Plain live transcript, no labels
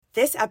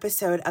This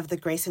episode of the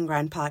Grace and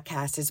Grind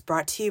podcast is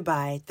brought to you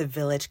by The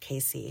Village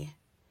KC.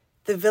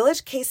 The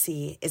Village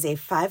KC is a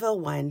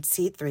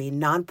 501c3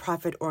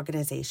 nonprofit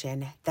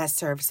organization that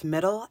serves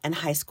middle and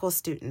high school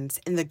students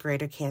in the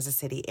greater Kansas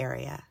City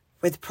area.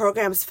 With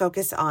programs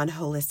focused on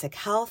holistic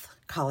health,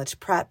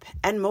 college prep,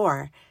 and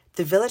more,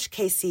 The Village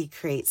KC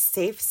creates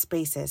safe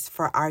spaces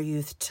for our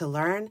youth to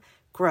learn,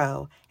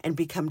 grow, and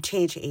become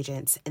change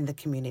agents in the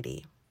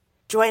community.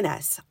 Join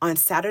us on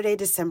Saturday,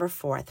 December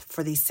 4th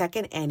for the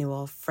second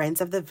annual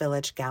Friends of the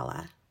Village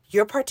Gala.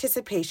 Your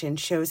participation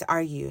shows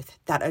our youth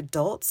that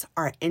adults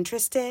are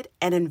interested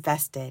and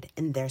invested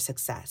in their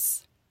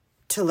success.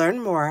 To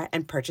learn more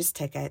and purchase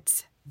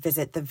tickets,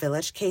 visit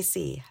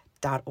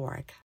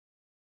thevillagekc.org.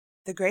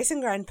 The Grace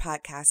and Grind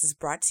podcast is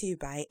brought to you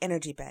by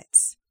Energy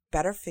Bits,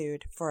 better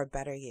food for a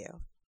better you.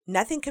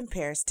 Nothing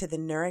compares to the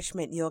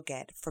nourishment you'll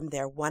get from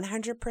their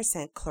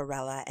 100%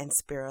 chlorella and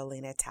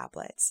spirulina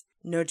tablets.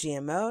 No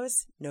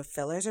GMOs, no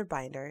fillers or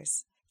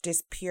binders.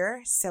 Just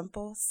pure,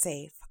 simple,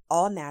 safe,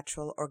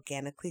 all-natural,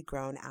 organically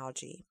grown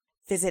algae.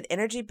 Visit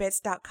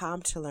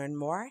EnergyBits.com to learn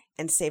more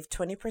and save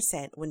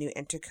 20% when you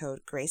enter code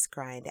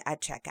GraceGrind at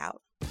checkout.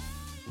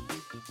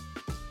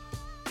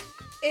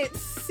 It's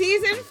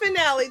season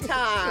finale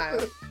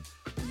time.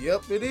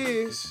 Yep, it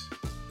is.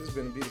 It's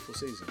been a beautiful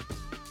season.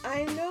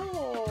 I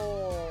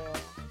know.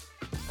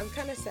 I'm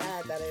kind of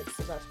sad that it's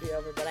about to be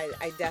over, but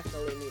I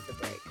definitely need the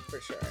break for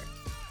sure.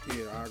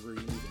 Yeah, I agree.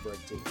 You need a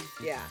break too.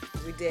 Yeah,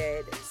 we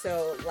did.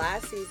 So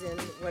last season,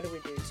 what did we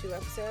do? 2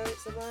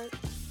 episodes a month?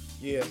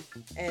 Yeah.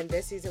 And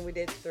this season we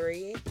did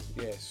 3.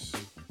 Yes.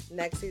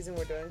 Next season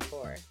we're doing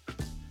 4.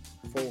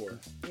 4.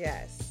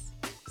 Yes.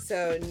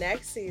 So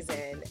next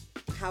season,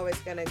 how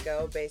it's going to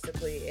go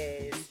basically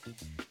is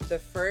the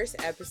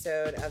first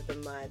episode of the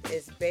month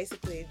is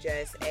basically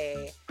just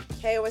a,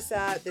 hey, what's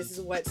up? This is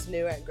what's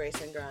new at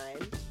Grace and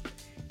Grind.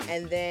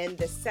 And then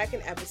the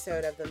second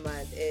episode of the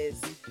month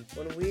is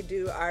when we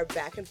do our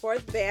back and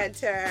forth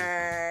banter,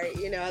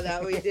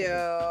 that we do.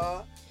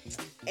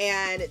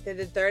 And then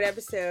the third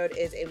episode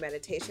is a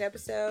meditation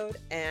episode.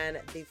 And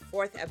the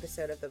fourth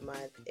episode of the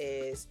month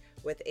is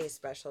with a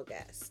special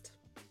guest.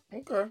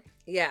 Okay.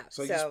 Yeah.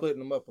 So you're splitting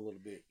them up a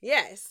little bit.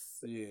 Yes.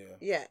 Yeah.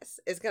 Yes.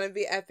 It's going to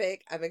be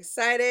epic. I'm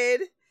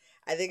excited.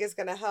 I think it's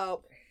going to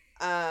help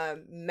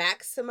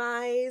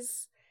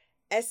maximize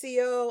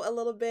SEO a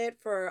little bit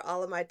for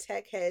all of my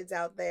tech heads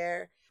out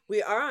there.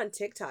 We are on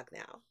TikTok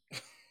now.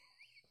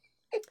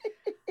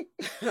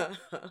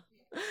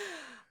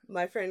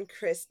 My friend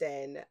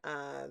Kristen,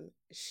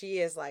 she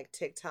is like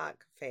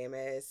TikTok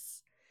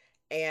famous,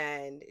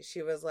 and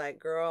she was like,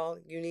 girl,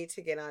 you need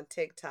to get on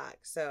TikTok.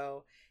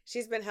 So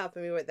she's been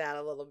helping me with that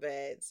a little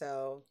bit.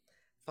 So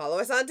follow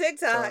us on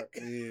TikTok.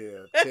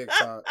 Yeah,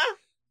 TikTok.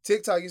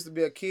 TikTok used to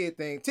be a kid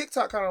thing.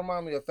 TikTok kind of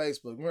reminded me of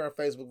Facebook. Remember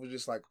Facebook was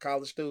just like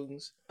college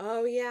students?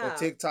 Oh, yeah. And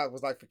TikTok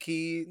was like for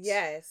kids.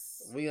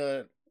 Yes. We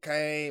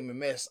came and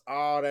messed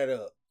all that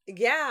up.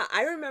 Yeah,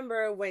 I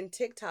remember when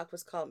TikTok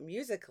was called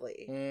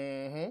Musical.ly.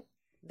 Mm-hmm.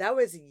 That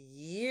was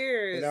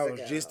years ago. And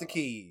that was just the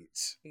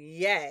kids.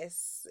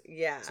 Yes.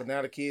 Yeah. So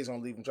now the kids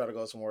gonna leave and try to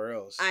go somewhere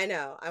else. I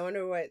know. I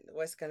wonder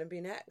what's going to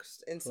be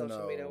next in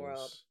social media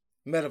world.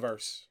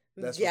 Metaverse.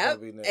 That's what's going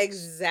to be next.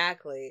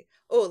 Exactly.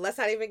 Oh, let's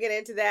not even get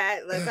into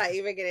that. Let's not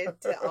even get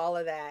into all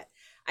of that.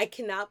 I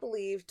cannot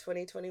believe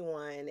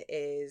 2021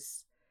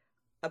 is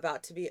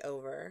about to be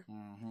over.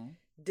 Mm-hmm.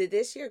 Did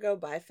this year go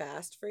by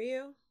fast for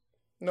you?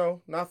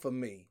 No, not for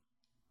me.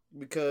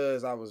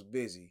 Because I was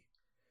busy.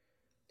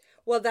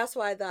 Well, that's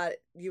why I thought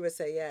you would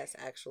say yes,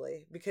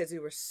 actually. Because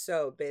you were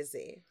so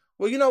busy.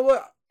 Well, you know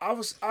what?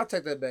 I'll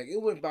take that back.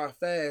 It went by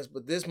fast,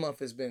 but this month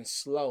has been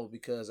slow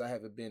because I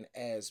haven't been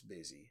as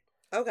busy.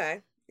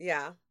 Okay.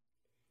 Yeah.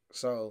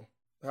 So,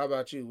 how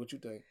about you? What you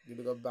think? Did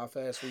it go by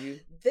fast for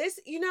you? This,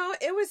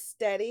 it was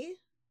steady.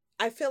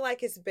 I feel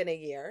like it's been a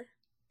year.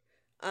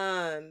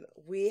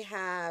 We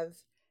have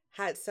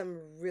had some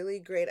really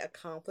great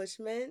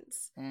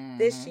accomplishments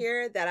this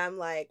year that I'm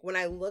like, when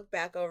I look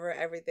back over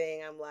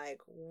everything, I'm like,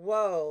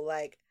 whoa,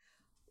 like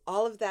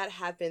all of that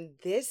happened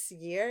this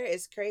year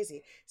is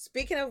crazy.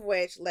 Speaking of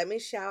which, let me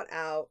shout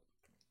out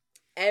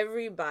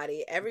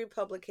everybody, every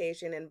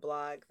publication and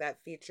blog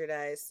that featured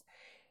us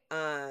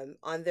on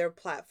their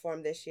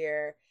platform this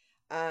year.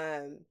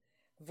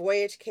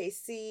 Voyage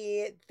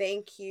KC,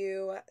 thank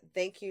you.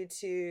 Thank you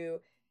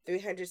to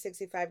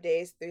 365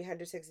 Days,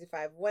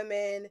 365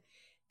 Women.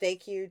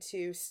 Thank you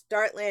to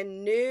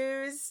Startland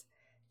News.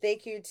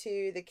 Thank you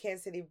to the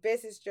Kansas City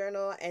Business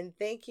Journal. And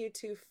thank you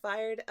to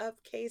Fired Up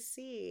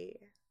KC.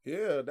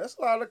 Yeah, that's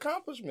a lot of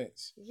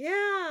accomplishments.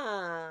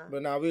 Yeah.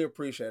 But now we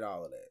appreciate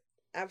all of that.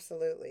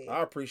 Absolutely.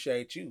 I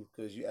appreciate you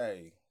because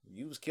you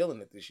was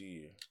killing it this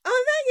year.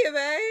 Oh, thank you,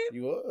 babe.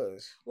 You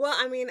was. Well,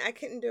 I mean, I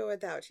couldn't do it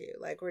without you.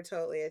 Like, we're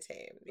totally a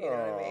team. You know what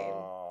I mean?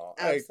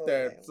 Absolutely.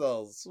 Ain't that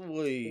so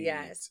sweet?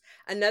 Yes.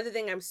 Another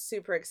thing I'm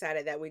super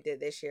excited that we did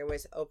this year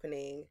was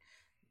opening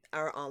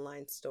our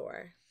online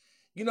store.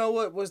 You know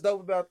what was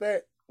dope about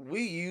that?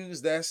 We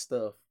use that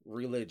stuff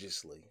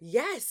religiously.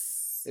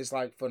 Yes. It's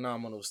like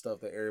phenomenal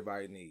stuff that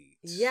everybody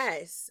needs.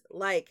 Yes.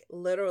 Like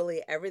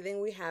literally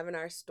everything we have in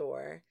our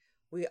store,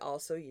 we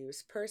also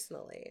use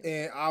personally.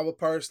 And I would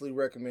personally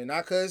recommend,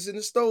 not because it's in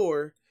the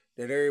store,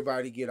 that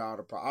everybody get all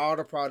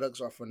the products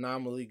are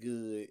phenomenally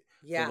good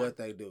for what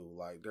they do.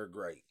 Like, they're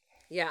great.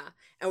 Yeah.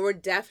 And we're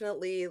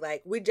definitely,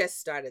 like, we just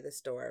started the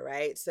store,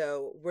 right?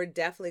 So we're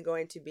definitely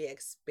going to be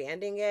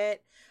expanding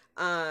it.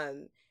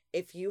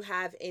 If you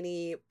have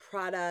any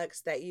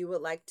products that you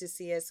would like to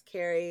see us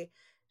carry,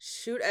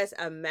 shoot us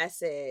a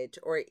message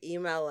or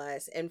email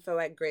us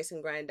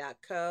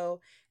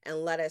info@graceandgrind.co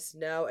and let us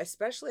know,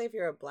 especially if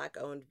you're a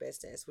Black-owned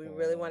business. We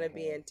really want to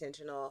be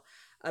intentional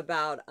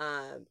about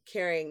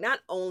carrying not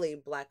only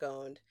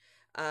Black-owned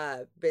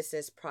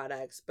business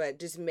products, but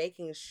just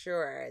making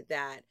sure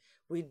that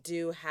we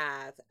do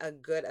have a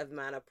good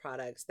amount of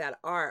products that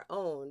are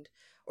owned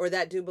or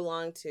that do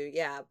belong to,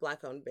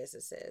 Black-owned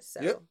businesses.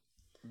 So. Yep.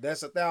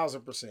 That's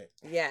 1,000%.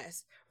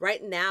 Yes.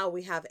 Right now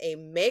we have a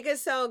mega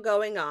sale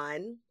going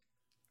on,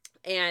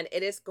 and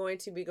it is going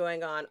to be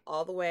going on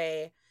all the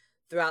way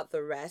throughout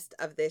the rest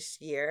of this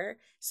year.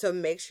 So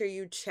make sure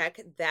you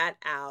check that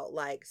out.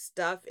 Like,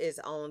 stuff is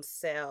on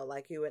sale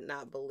like you would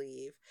not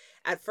believe.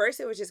 At first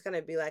it was just going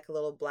to be like a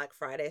little Black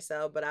Friday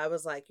sale, but I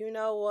was like, you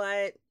know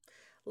what?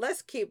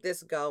 Let's keep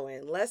this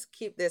going. Let's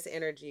keep this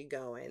energy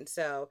going.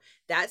 So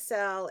that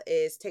sale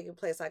is taking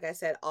place, like I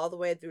said, all the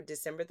way through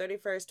December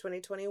 31st,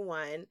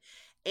 2021.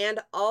 And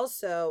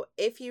also,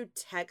 if you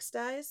text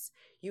us,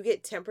 you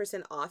get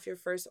 10% off your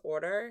first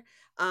order.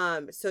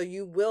 So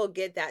you will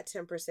get that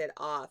 10%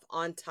 off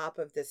on top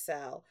of the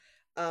sale.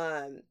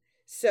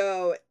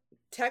 So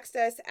text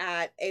us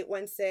at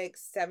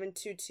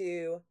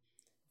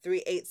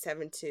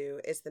 816-722-3872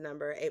 is the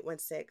number,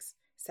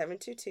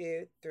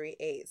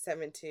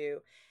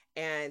 816-722-3872,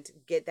 and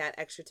get that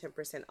extra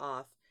 10%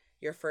 off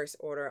your first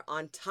order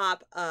on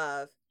top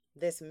of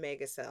this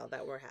mega sale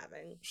that we're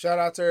having. Shout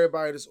out to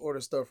everybody that's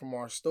ordered stuff from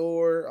our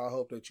store. I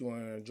hope that you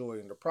are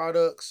enjoying the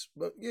products.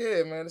 But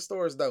yeah, man, the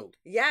store is dope.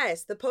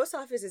 Yes, the post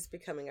office is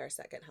becoming our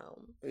second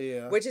home.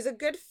 Yeah. Which is a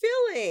good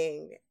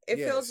feeling. It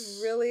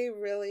feels really,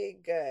 really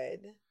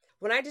good.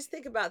 When I just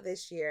think about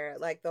this year,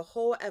 like the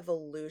whole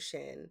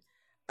evolution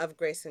of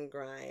Grace and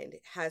Grind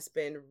has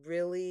been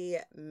really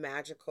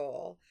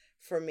magical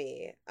for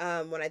me.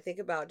 When I think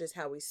about just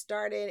how we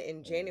started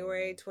in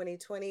January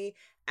 2020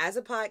 as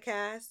a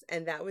podcast,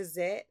 and that was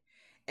it.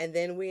 And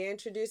then we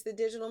introduced the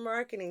digital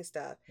marketing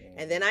stuff.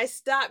 And then I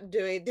stopped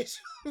doing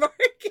digital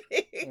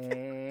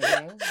marketing.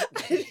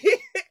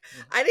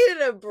 I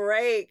needed a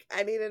break.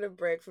 I needed a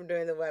break from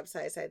doing the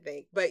websites, I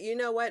think. But you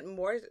know what?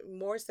 More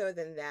so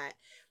than that,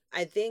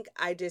 I think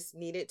I just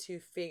needed to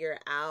figure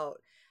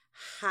out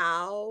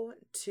how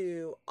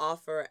to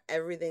offer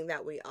everything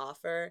that we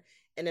offer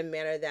in a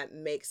manner that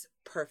makes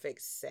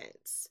perfect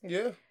sense.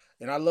 Yeah.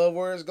 And I love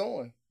where it's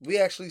going. We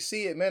actually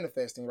see it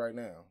manifesting right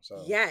now.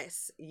 So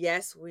yes,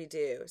 we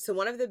do. So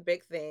one of the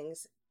big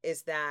things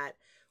is that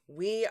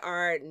we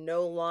are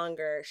no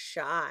longer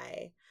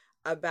shy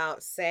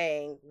about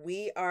saying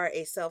we are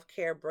a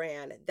self-care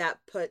brand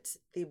that puts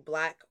the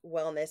Black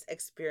wellness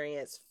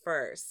experience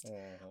first.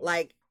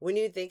 Like, when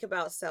you think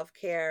about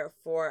self-care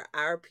for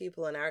our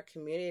people in our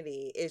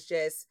community, it's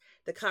just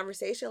the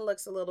conversation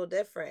looks a little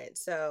different.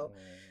 So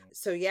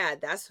yeah,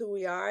 that's who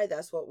we are.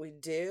 That's what we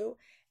do.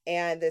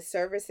 And the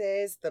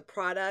services, the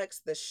products,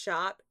 the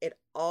shop, it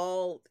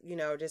all,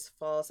 just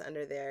falls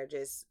under there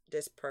just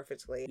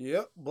perfectly.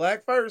 Yep.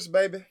 Black first,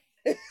 baby.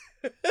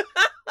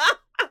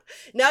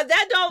 Now,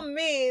 that don't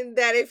mean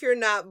that if you're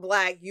not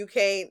Black, you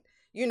can't,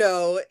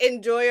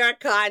 enjoy our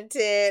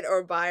content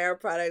or buy our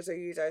products or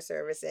use our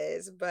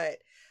services. But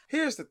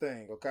here's the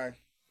thing, okay?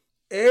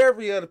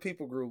 Every other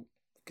people group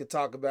could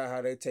talk about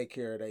how they take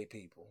care of their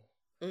people.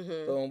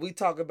 But when we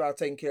talk about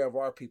taking care of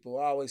our people,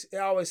 it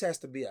always has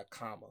to be a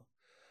comma.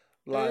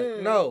 Like,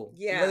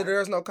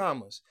 there's no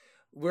commas.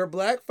 We're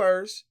Black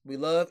first. We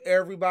love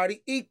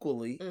everybody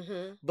equally.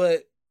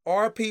 But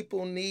our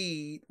people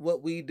need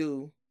what we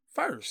do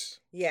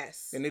first.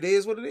 Yes. And it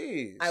is what it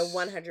is. I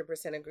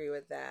 100% agree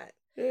with that.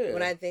 Yeah.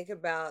 When I think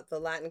about the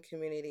Latin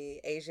community,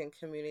 Asian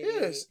community,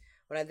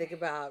 when I think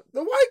about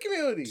the white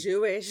community,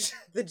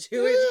 the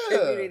Jewish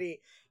community,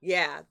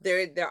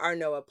 there are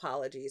no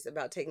apologies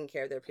about taking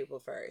care of their people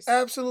first.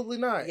 Absolutely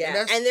not.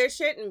 Yeah, and there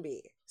shouldn't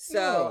be.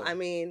 So, I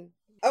mean,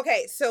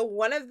 okay, so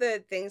one of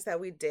the things that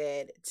we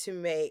did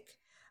to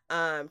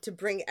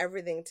bring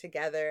everything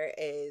together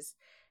is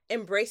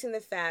embracing the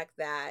fact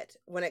that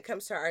when it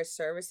comes to our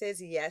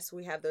services, yes,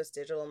 we have those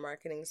digital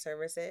marketing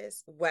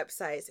services.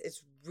 Websites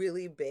is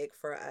really big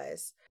for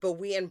us, but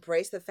we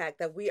embrace the fact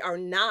that we are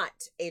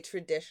not a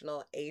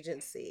traditional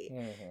agency.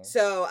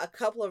 So a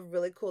couple of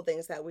really cool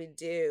things that we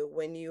do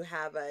when you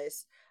have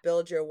us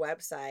build your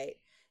website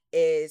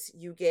is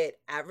you get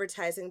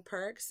advertising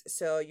perks.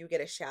 So you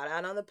get a shout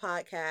out on the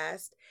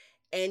podcast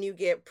and you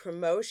get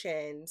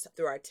promotions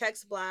through our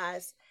text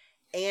blast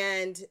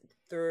and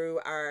through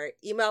our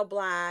email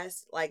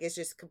blast. Like, it's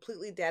just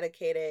completely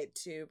dedicated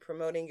to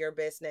promoting your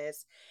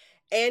business.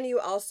 And you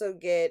also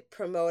get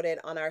promoted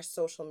on our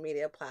social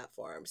media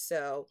platforms.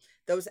 So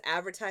those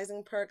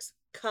advertising perks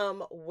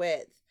come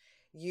with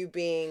you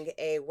being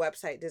a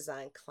website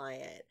design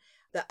client.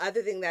 The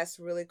other thing that's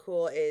really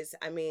cool is,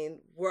 I mean,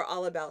 we're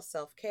all about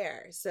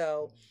self-care.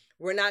 So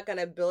we're not going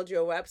to build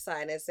your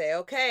website and say,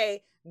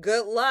 okay,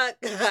 good luck.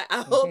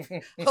 I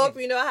hope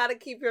you know how to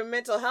keep your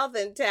mental health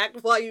intact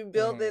while you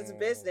build this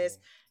business.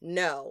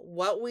 No,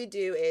 what we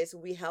do is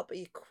we help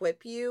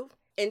equip you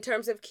in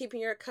terms of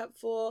keeping your cup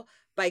full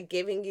by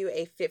giving you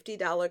a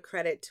 $50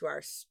 credit to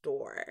our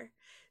store.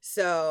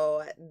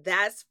 So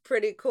that's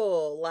pretty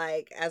cool.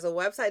 Like, as a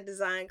website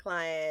design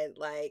client,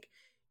 like,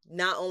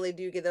 not only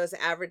do you get those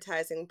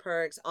advertising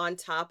perks on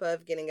top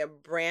of getting a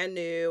brand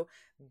new,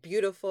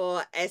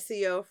 beautiful,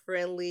 SEO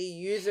friendly,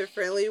 user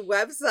friendly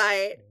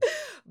website,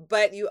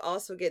 but you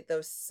also get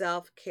those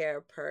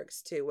self-care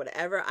perks too.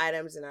 Whatever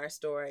items in our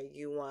store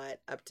you want,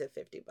 up to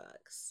 $50.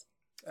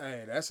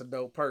 Hey, that's a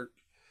dope perk.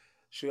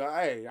 Shoot,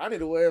 I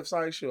need a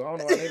website. Shoot, I don't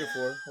know what I need it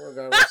for. I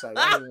got a website.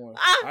 I need one.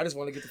 I just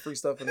want to get the free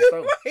stuff in the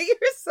store. You're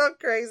so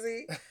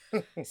crazy.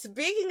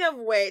 Speaking of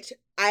which,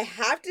 I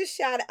have to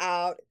shout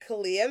out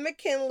Kalia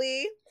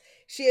McKinley.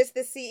 She is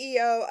the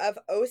CEO of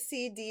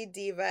OCD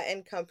Diva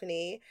and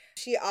Company.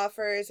 She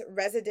offers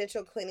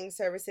residential cleaning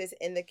services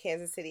in the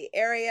Kansas City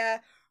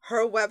area.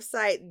 Her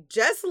website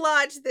just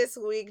launched this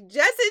week,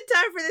 just in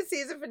time for the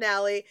season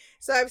finale.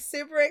 So I'm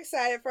super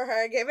excited for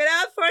her. Give it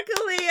up for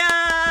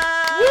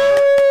Kalia!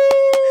 Woo!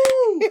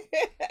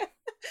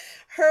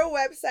 Her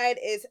website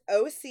is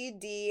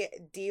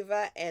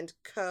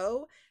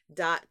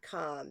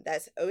OCDdivaandco.com.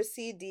 That's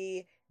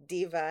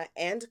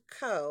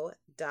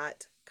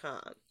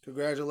OCDdivaandco.com.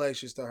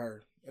 Congratulations to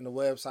her. And the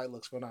website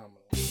looks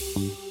phenomenal.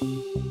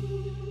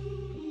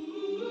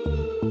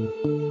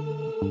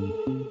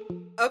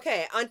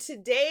 Okay, on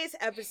today's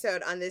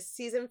episode, on this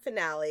season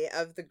finale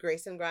of the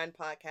Grace and Grind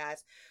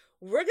podcast,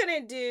 we're going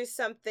to do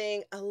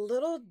something a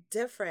little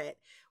different.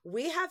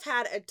 We have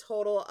had a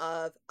total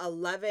of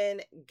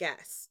 11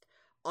 guests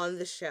on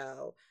the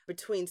show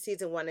between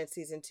season 1 and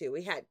season 2.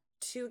 We had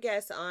 2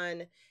 guests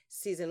on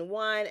season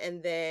 1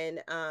 and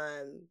then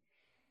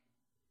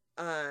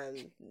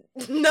 9.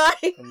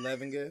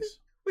 11 guests?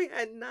 We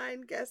had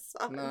 9 guests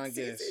on 9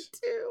 season guests.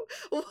 2.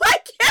 Why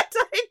can't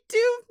I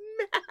do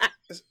math?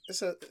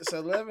 It's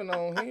 11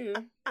 on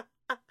here.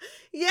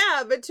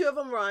 Yeah, but 2 of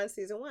them were on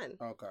season 1.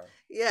 Okay.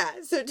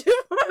 Yeah, so 2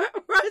 were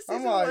on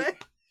season 1.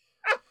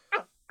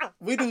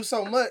 We do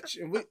so much,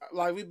 and we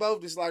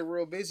both just like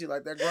real busy.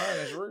 Like that grind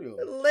is real.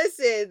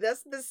 Listen,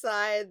 that's the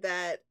sign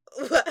that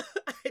I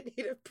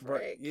need a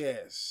break.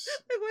 Yes.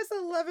 It was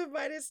 11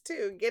 minus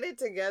 2. Get it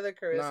together,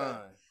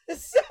 Carissa. 9.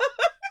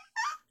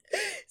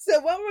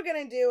 So what we're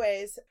gonna do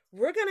is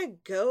we're gonna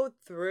go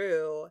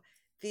through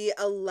the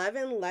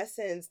 11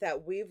 lessons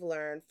that we've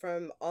learned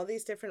from all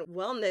these different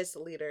wellness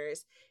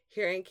leaders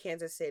here in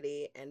Kansas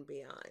City and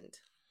beyond.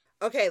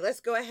 Okay,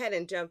 let's go ahead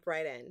and jump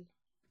right in.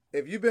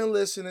 If you've been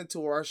listening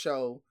to our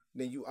show,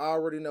 then you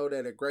already know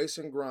that at Grace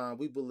and Grind,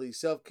 we believe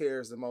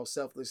self-care is the most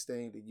selfless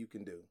thing that you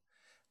can do.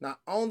 Not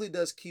only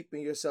does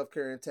keeping your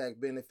self-care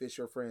intact benefit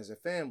your friends and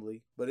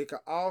family, but it can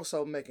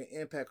also make an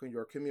impact on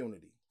your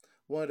community.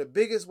 One of the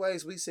biggest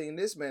ways we've seen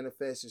this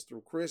manifest is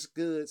through Chris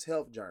Good's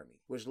health journey,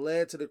 which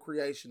led to the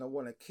creation of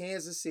one of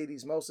Kansas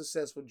City's most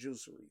successful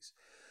juiceries.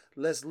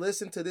 Let's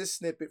listen to this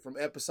snippet from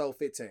episode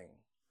 15.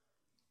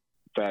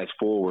 Fast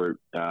forward,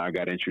 I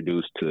got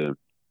introduced to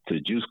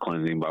juice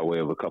cleansing by way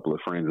of a couple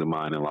of friends of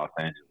mine in Los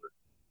Angeles,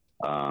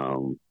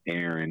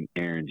 Aaron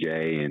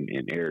J.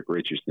 and Eric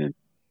Richardson.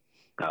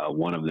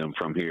 One of them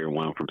from here,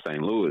 one from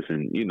St. Louis,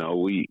 and you know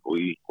we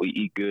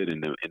eat good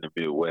in the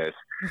Midwest.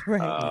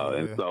 Right.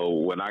 And so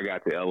when I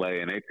got to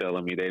LA and they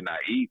telling me they not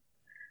eat,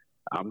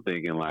 I'm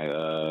thinking like,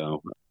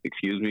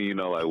 excuse me, you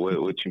know, like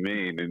what you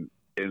mean?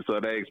 And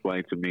so they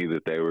explained to me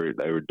that they were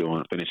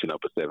finishing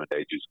up a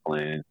 7-day juice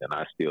cleanse, and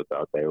I still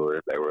thought they were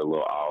a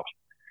little off.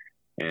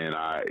 And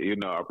I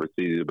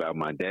proceeded about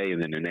my day,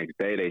 and then the next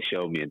day they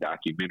showed me a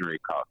documentary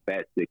called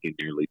Fat, Sick, and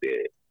Nearly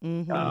Dead.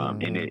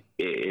 Mm-hmm. And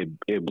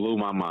it blew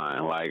my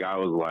mind. Like, I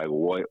was like,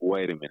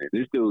 wait a minute.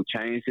 This dude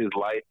changed his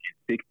life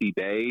in 60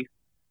 days.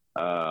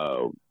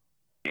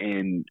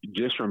 And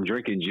just from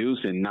drinking juice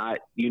and not,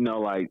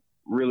 like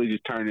really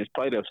just turning his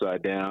plate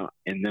upside down.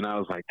 And then I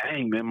was like,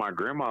 dang, man, my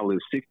grandma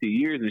lived 60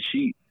 years and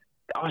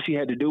all she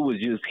had to do was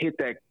just hit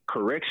that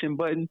correction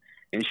button,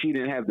 and she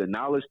didn't have the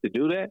knowledge to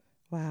do that.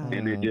 Wow.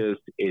 And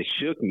it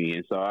shook me.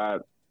 And so I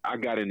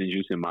got into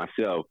juicing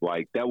myself.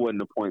 Like, that wasn't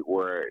the point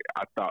where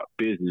I thought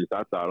business.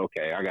 I thought,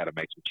 okay, I got to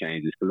make some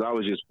changes, because I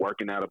was just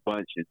working out a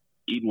bunch and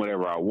eating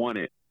whatever I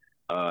wanted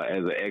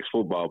as an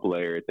ex-football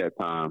player at that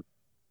time.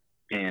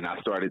 And I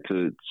started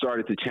to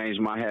change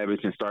my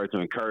habits and started to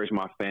encourage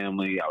my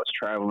family. I was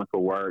traveling for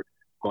work,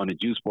 going to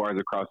juice bars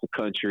across the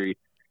country.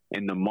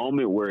 And the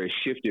moment where it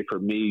shifted for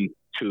me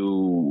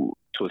to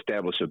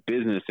establish a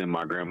business in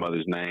my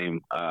grandmother's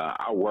name,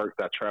 I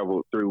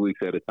traveled 3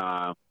 weeks at a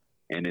time,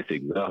 and it's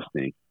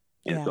exhausting.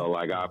 And so,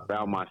 like, I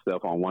found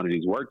myself on one of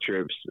these work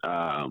trips,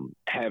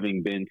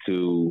 having been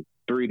to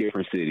three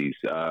different cities.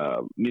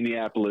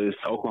 Minneapolis,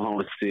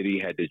 Oklahoma City,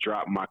 had to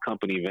drop my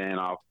company van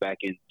off back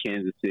in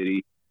Kansas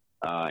City,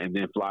 and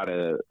then fly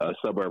to a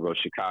suburb of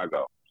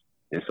Chicago.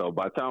 And so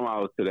by the time I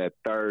was to that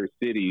third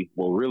city,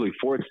 well, really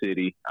fourth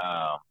city,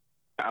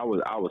 I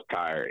was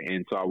tired.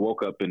 And so I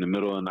woke up in the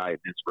middle of the night in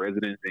this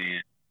Residence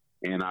Inn,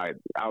 and I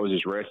was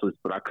just restless,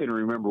 but I couldn't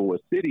remember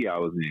what city I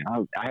was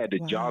in. I had to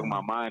jog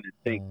my mind and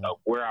think of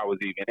where I was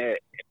even at.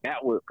 And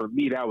that was, for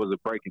me, that was a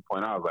breaking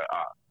point. I was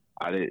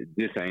like,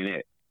 this ain't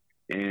it.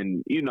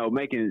 And, you know,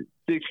 making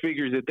six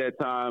figures at that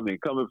time and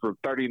coming from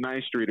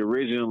 39th Street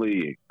originally,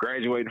 and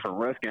graduating from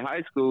Ruskin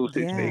High School,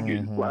 six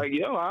figures, like,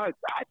 yo, I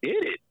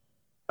did it.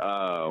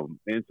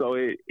 And so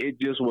it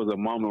just was a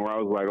moment where I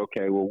was like,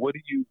 okay, well, what do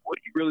you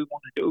really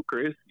want to do,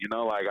 Chris? You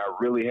know, like, I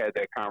really had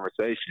that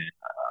conversation,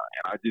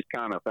 and I just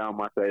kind of found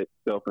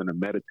myself in a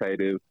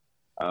meditative,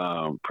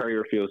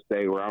 prayer-filled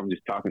state where I'm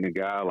just talking to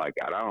God, like,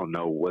 God, I don't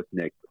know what's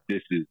next, but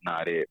this is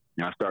not it.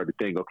 And I started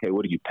to think, okay,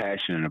 what are you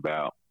passionate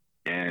about?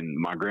 And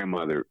my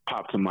grandmother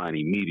popped to mind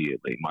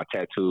immediately. My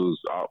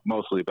tattoos are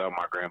mostly about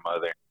my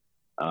grandmother.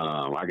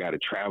 I got a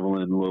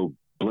traveling little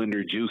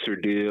blender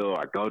juicer deal.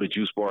 I go to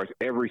juice bars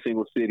every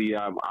single city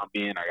I'm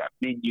in. I got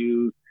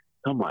menus.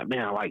 I'm like,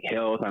 man, I like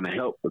health. I'm gonna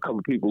help a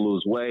couple people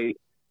lose weight,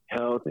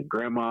 health and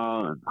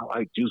grandma, and I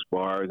like juice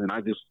bars. And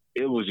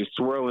it was just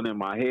swirling in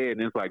my head.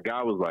 And it's like,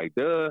 God was like,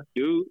 duh,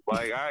 dude,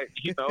 like, I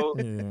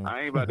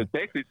ain't about to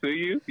text it to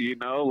you, you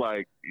know,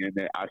 like, and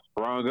then I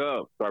sprung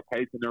up, start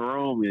pacing the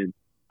room, and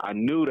I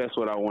knew that's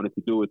what I wanted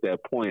to do at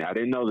that point. I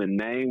didn't know the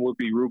name would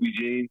be Ruby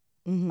Jean.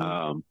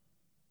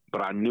 But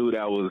I knew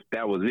that was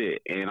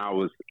it. And I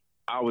was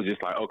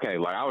just like, okay,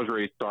 like, I was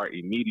ready to start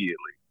immediately.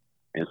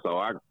 And so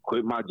I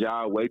quit my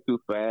job way too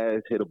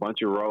fast, hit a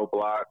bunch of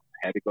roadblocks,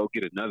 had to go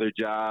get another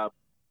job.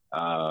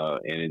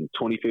 And in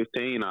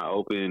 2015, I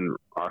opened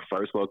our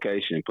first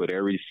location, put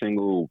every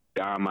single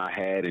dime I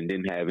had and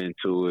didn't have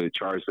into it,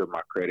 charged up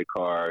my credit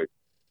card,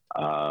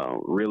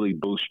 really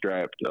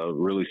bootstrapped a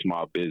really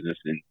small business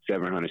in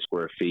 700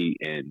 square feet.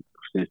 And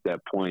since that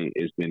point,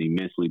 it's been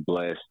immensely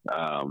blessed,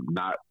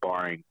 not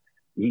barring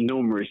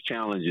numerous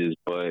challenges,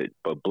 but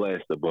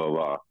blessed above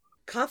all.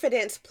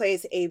 Confidence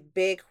plays a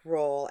big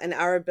role in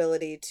our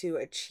ability to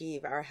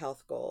achieve our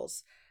health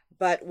goals.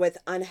 But with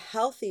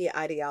unhealthy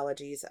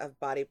ideologies of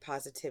body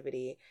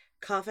positivity,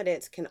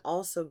 confidence can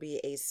also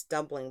be a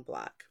stumbling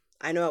block.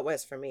 I know it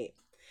was for me.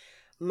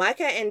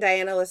 Micah and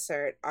Diana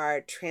Lacerte are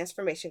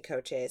transformation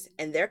coaches,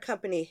 and their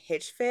company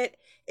HitchFit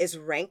is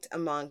ranked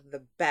among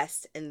the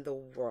best in the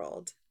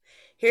world.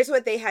 Here's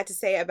what they had to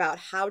say about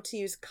how to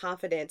use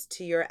confidence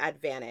to your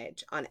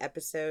advantage on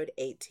episode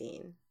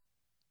 18.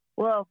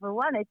 Well, for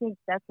one, I think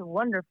that's a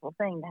wonderful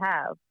thing to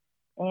have.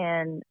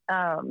 And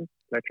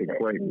that's a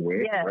great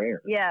win.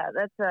 Yeah,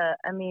 that's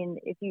I mean,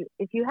 if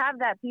you have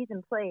that piece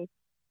in place,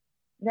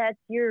 that's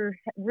you're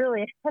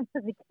really ahead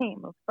of the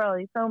game of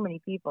probably so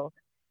many people.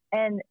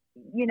 And,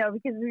 you know,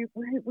 because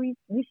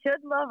we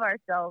should love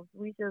ourselves.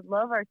 We should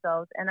love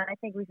ourselves. And I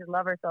think we should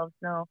love ourselves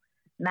no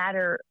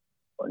matter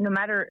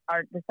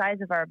the size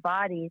of our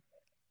bodies.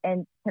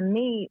 And to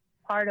me,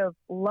 part of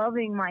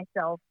loving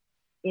myself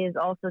is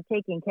also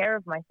taking care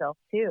of myself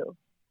too.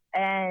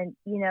 And,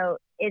 you know,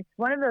 it's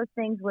one of those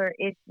things where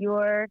if you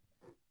are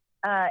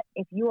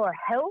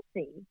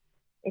healthy,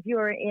 if you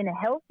are in a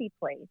healthy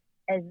place,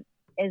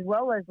 as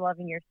well as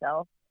loving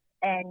yourself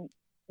and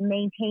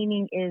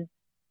maintaining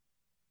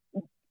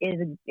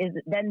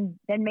then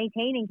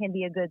maintaining can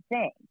be a good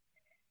thing.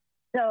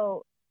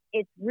 So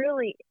it's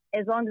really,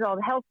 as long as all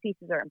the health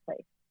pieces are in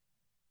place.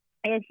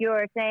 If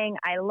you're saying,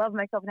 I love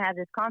myself and have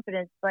this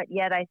confidence, but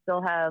yet I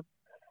still have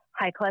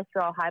high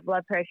cholesterol, high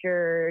blood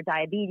pressure,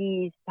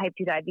 diabetes, type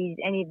 2 diabetes,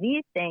 any of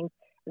these things,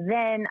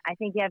 then I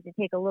think you have to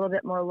take a little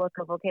bit more look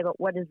of, okay, but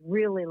what does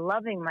really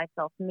loving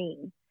myself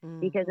mean?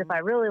 Because if I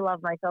really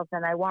love myself,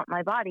 then I want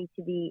my body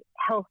to be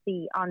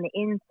healthy on the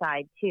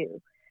inside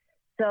too.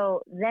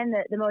 So then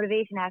the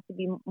motivation has to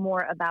be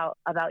more about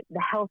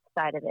the health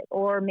side of it,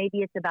 or maybe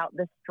it's about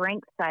the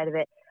strength side of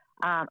it.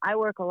 I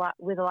work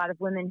with a lot of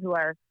women who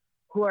are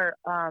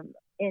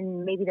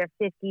in maybe their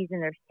 50s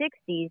and their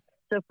 60s.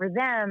 So for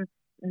them,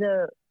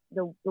 the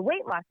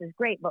weight loss is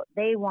great, but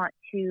they want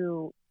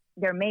to,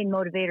 their main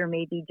motivator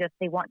may be just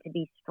they want to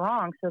be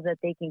strong so that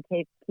they can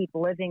keep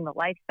living the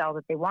lifestyle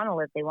that they want to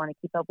live. They want to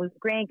keep up with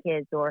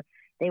grandkids, or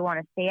they want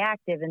to stay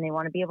active and they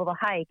want to be able to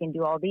hike and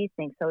do all these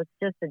things. So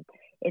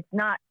it's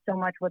not so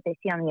much what they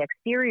see on the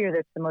exterior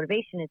that's the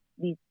motivation. It's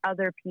these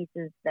other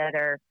pieces that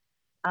are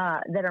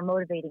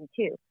motivating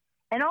too.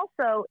 And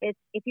also, it's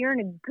if you're in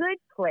a good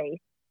place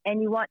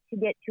and you want to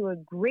get to a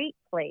great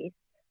place,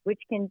 which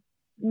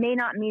may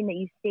not mean that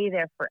you stay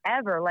there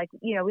forever. Like,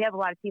 you know, we have a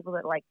lot of people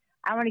that like,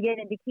 I want to get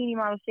in bikini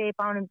model shape.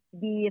 I want to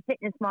be a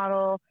fitness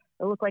model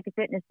or look like a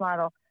fitness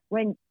model.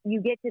 When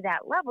you get to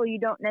that level, you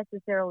don't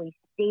necessarily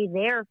stay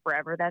there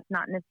forever. That's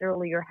not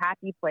necessarily your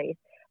happy place.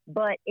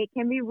 But it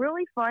can be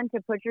really fun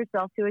to put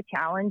yourself to a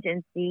challenge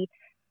and see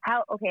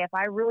how, okay, if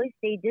I really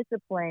stay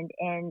disciplined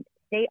and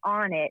stay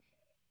on it,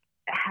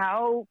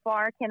 how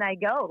far can I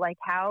go? Like,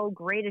 how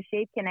great a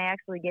shape can I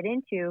actually get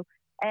into?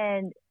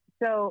 And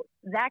so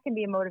that can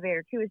be a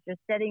motivator too, is just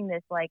setting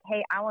this like,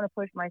 hey, I want to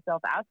push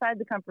myself outside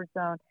the comfort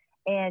zone,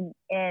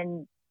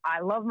 and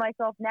I love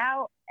myself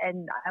now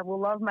and I will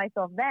love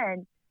myself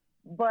then,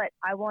 but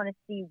I want to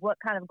see what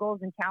kind of goals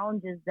and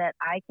challenges that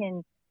I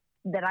can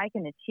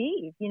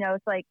achieve. You know,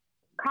 it's like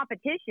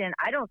competition.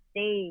 I don't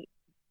stay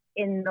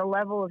in the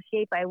level of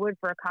shape I would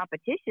for a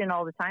competition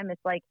all the time.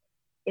 It's like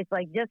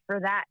just for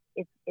that,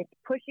 it's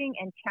pushing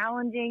and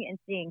challenging and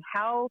seeing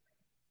how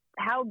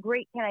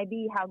great can I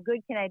be? How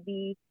good can I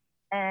be?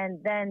 And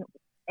then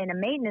in a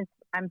maintenance,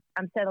 I'm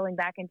settling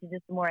back into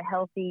just a more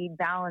healthy,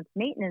 balanced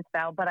maintenance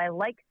style, but I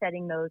like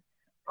setting those,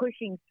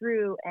 pushing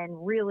through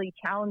and really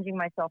challenging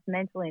myself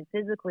mentally and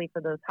physically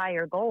for those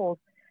higher goals.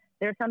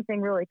 There's something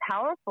really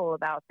powerful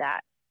about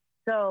that.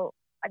 So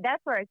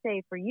that's where I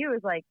say for you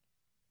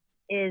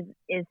is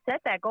set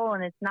that goal.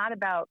 And it's not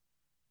about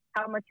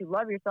how much you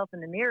love yourself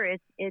in the mirror.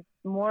 It's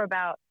more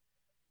about,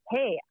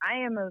 hey,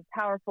 I am a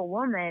powerful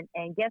woman,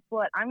 and guess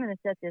what? I'm going to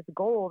set this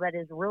goal that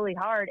is really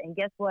hard, and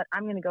guess what?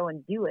 I'm going to go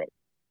and do it.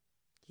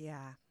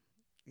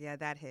 Yeah,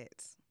 that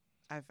hits.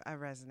 I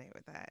resonate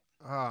with that.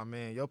 Oh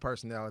man, your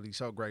personality's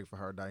so great for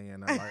her,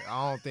 Diana. Like,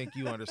 I don't think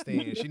you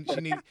understand.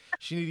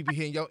 She need to be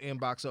hitting your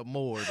inbox up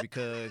more,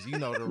 because you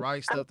know the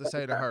right stuff to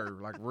say to her,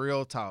 like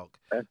real talk.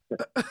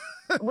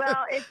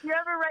 Well, if you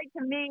ever write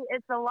to me,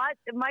 it's a lot.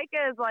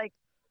 Micah is like,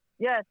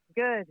 yes,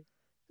 good.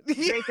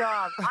 Great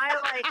job. I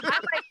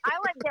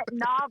get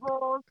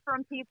novels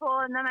from people,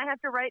 and then I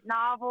have to write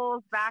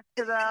novels back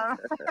to them.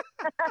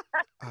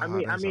 I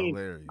mean,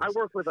 hilarious. I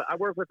work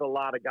with a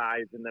lot of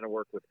guys, and then I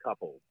work with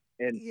couples,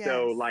 and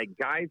so like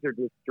guys are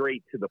just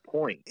straight to the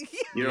point.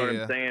 You know what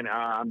I'm saying?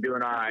 I'm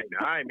doing all right.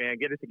 All right, man,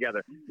 get it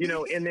together. You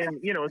know, and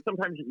then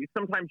sometimes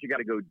you got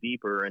to go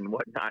deeper and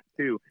whatnot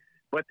too.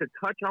 But to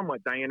touch on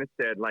what Diana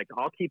said, like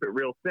I'll keep it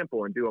real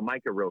simple and do a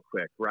Micah real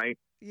quick, right?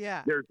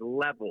 Yeah. There's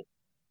levels.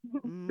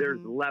 There's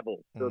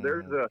levels. So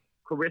there's a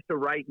Carissa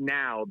right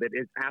now that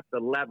is at the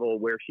level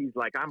where she's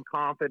like, I'm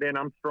confident,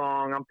 I'm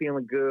strong, I'm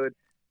feeling good.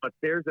 But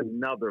there's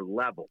another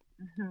level.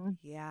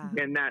 Yeah.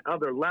 And that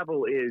other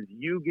level is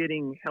you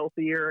getting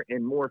healthier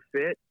and more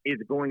fit is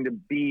going to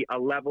be a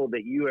level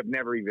that you have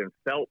never even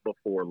felt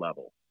before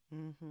level.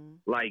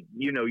 Like,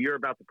 you're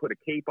about to put a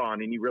cape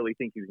on and you really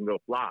think you can go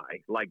fly,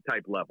 like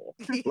type level.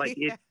 Like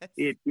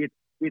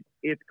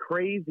it's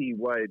crazy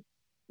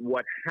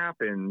what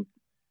happens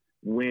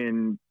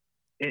when,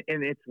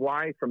 and it's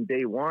why from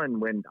day one,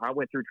 when I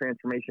went through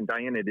transformation,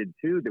 Diana did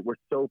too, that we're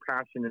so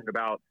passionate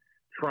about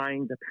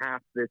trying to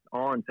pass this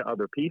on to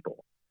other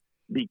people,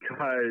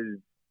 because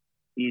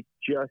it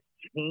just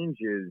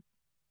changes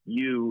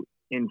you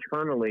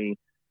internally,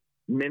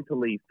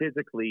 mentally,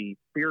 physically,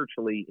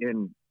 spiritually,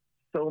 in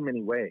so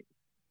many ways.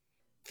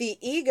 The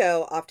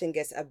ego often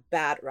gets a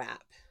bad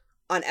rap.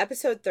 On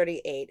episode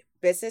 38,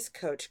 business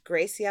coach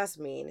Grace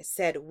Yasmin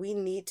said we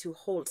need to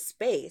hold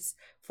space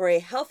for a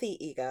healthy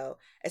ego,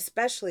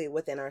 especially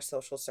within our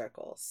social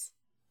circles.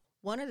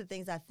 One of the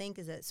things I think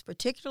is that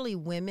particularly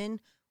women,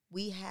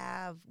 we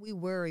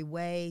worry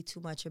way too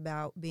much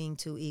about being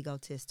too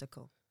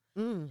egotistical.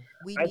 We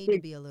need to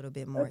be a little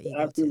bit more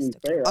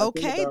egotistical.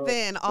 Okay,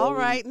 then. All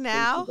right,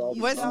 now.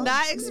 Was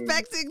not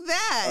expecting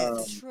that.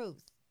 It's the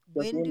truth.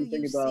 When do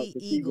you see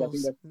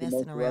eagles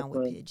messing around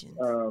with pigeons?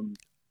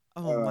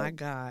 Oh my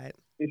God.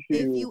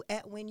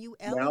 When you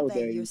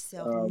elevate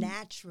yourself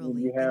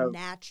naturally, the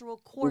natural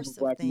course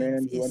of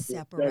things is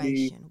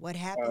separation. What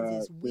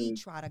happens is we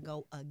try to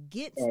go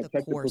against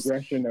the course,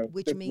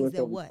 which means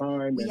that what?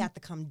 We have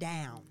to come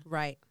down.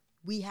 Right.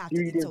 We have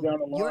to. So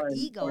your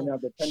ego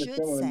should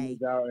say,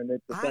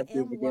 I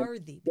am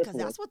worthy, because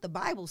that's what the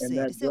Bible said.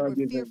 It said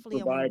we're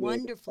fearfully and we're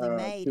wonderfully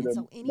made. And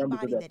so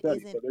anybody that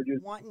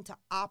isn't wanting to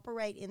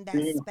operate in that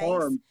space,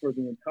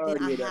 then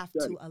I have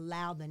to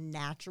allow the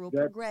natural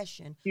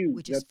progression,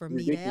 which is for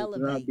me to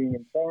elevate.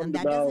 And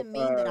that doesn't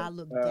mean that I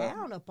look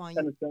down upon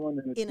you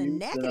in a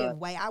negative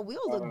way. I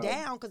will look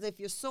down, because if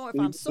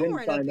I'm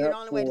soaring up here, the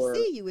only way to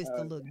see you is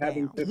to look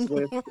down.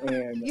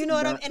 You know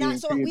what I mean?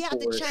 And so we have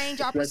to change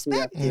our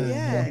perspective.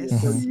 Yes.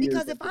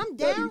 Because if I'm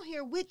down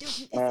here with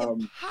you, it's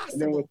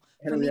impossible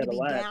for me to be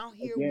down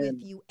here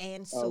with you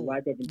and so.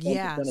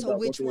 So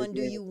which one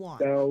do you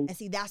want? And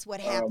see, that's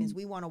what happens.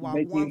 We want to walk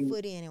one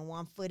foot in and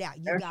one foot out.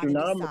 You got to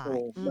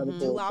decide.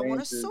 Do I want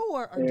to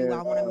soar, or do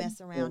I want to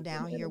mess around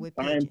down here with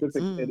pigeons? That's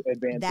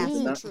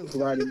the truth.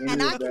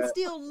 And I can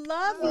still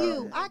love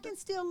you. I can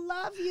still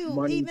love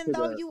you, even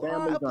though you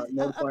are a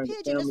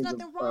pigeon. There's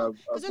nothing wrong.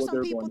 Because there's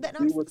some people that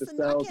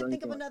I can't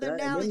think of another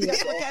analogy.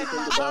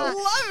 I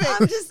love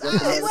it. I'm just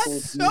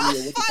What's so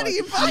funny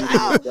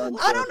about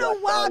I don't know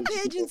why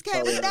pigeons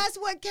came, but that's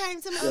what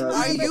came to my mind.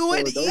 Are you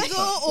an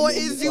eagle or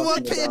is you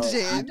a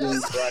pigeon?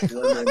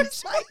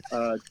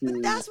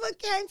 That's what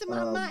came to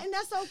my mind, and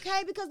that's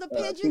okay because the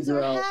pigeons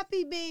are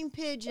happy being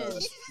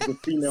pigeons. The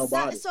female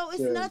body. So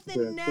it's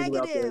nothing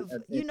negative,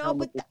 you know,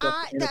 but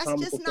that's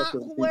just not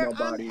where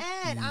I'm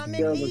at. I'm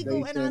an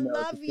eagle and I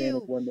love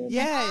you.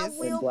 Yes. I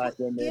will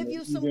give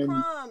you some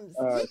crumbs.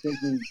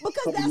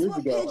 Because that's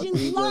what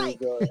pigeons like.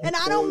 And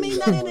I don't mean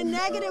that in a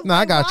negative way. No,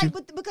 I got you.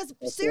 But because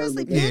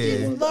seriously,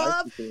 pigeons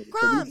love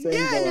crumbs. And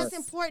it's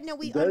important that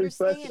we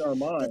understand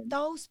that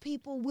those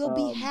people will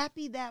be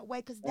happy that way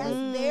because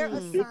that's their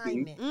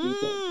assignment.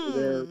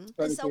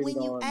 And so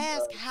when you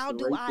ask, how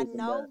do I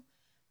know?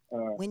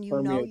 When you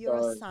know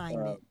your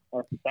assignment,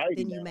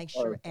 then you make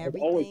sure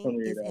everything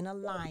is in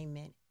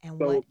alignment. And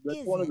so what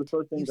that's one of the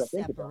first things you I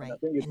think separate. about. I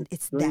think And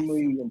it's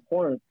extremely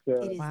important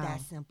to it is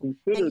that simple.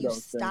 consider And you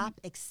those stop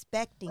things,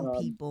 expecting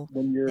people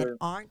when you're that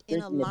aren't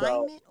in thinking about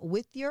alignment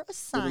with your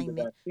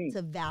assignment vaccine.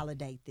 to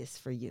validate this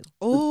for you.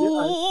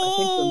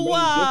 Oh,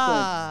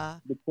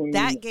 between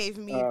that gave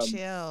me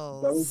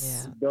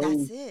chills.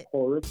 That's it.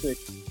 Horrific.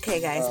 Okay,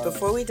 guys,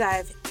 before we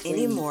dive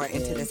any more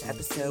into this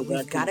episode,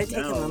 we've got to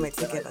take a moment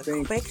to give a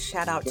quick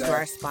shout out to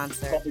our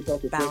sponsor,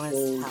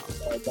 Balanced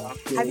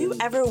Health. Have you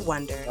ever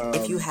wondered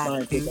if you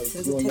have food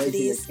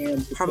sensitivities,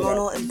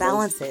 hormonal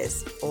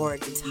imbalances, or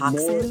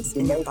toxins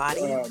in your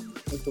body? Now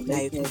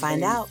you can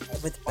find out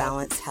with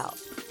Balanced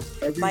Health.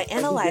 By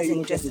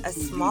analyzing just a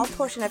small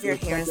portion of your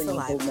hair and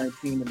saliva,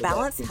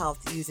 Balanced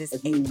Health uses a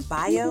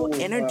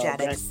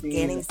bioenergetic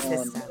scanning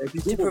system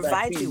to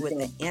provide you with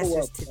the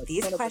answers to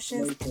these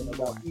questions and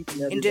more.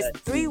 In just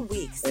 3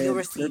 weeks, you'll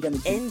receive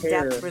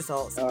in-depth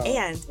results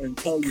and a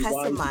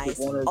customized,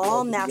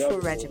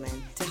 all-natural regimen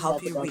to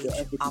help you reach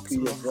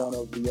optimal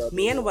health.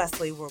 Me and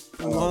Wesley were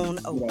blown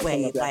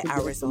away by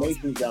our results,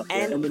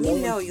 and we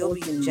know you'll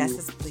be just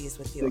as pleased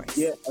with yours.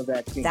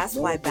 That's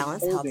why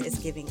Balanced Health is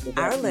giving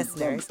our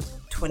listeners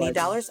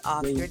 $20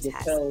 off your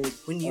test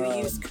when you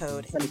use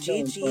code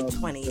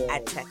GG20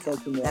 at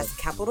checkout. That's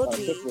capital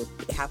G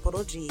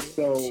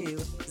 20.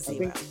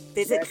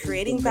 Visit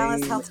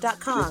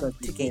creatingbalancedhealth.com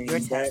to get your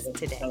test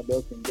today.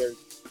 There's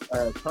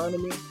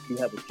autonomy, you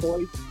have a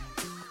choice,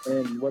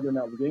 and whether or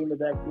not we're getting the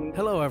vaccine.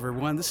 Hello,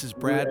 everyone. This is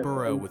Brad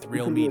Burrow with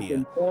Real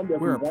Media.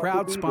 We're a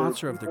proud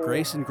sponsor of the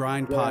Grace and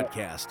Grind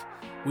podcast.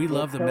 We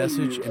love the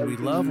message, and we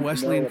love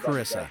Wesley and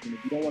Carissa.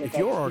 If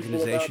your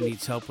organization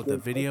needs help with a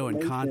video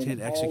and content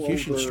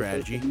execution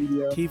strategy,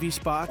 TV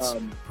spots,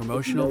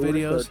 promotional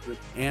videos,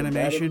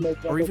 animation,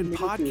 or even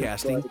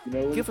podcasting,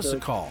 give us a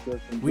call.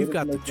 We've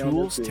got the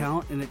tools,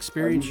 talent, and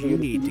experience you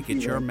need to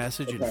get your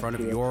message in front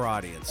of your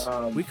audience.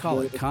 We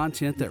call it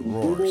content that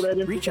roars.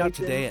 Reach out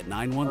today at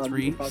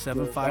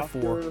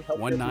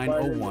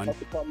 913-754-1901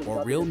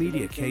 or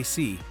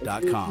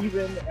realmediakc.com.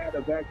 Even at a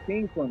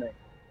vaccine clinic,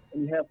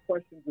 and you have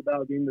questions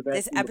about getting the vaccine.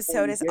 This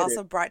episode is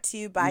also brought to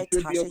you by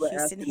Tasha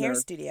Houston Hair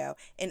Studio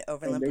in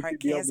Overland Park,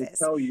 Kansas.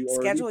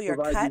 Schedule your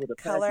cut,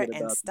 color,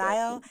 and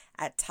style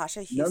at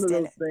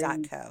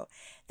tashahouston.co.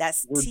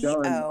 That's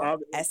TOSHA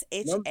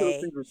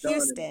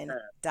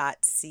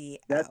Houston.co.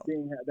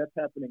 That's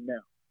happening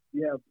now.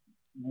 You have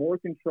more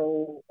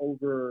control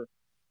over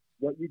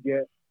what you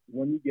get,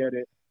 when you get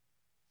it,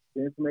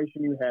 the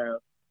information you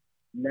have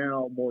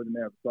now more than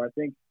ever. So I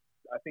think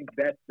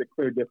that's the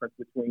clear difference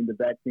between the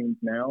vaccines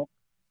now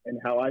and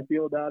how I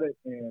feel about it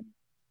and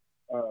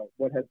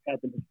what has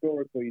happened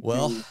historically.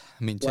 Well,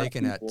 I mean,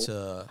 taken at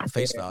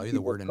face value,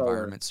 the word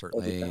environment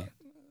certainly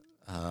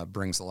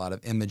brings a lot of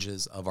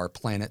images of our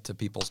planet to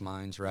people's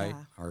minds, right?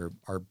 Yeah.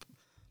 Our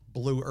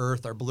blue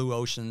earth, our blue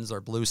oceans,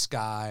 our blue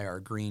sky, our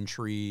green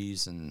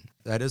trees, and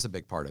that is a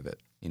big part of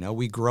it. You know,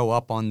 we grow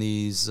up on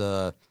these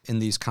in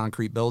these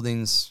concrete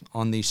buildings,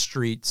 on these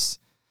streets.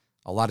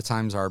 A lot of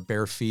times our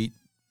bare feet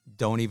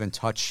don't even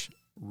touch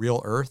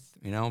real earth,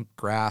 you know,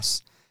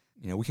 grass.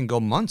 You know, we can go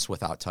months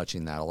without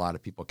touching that. A lot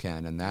of people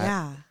can. And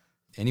that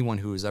anyone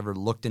who has ever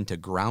looked into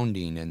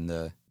grounding and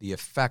the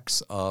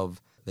effects of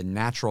the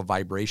natural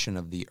vibration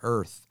of the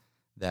earth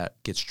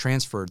that gets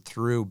transferred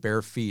through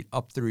bare feet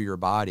up through your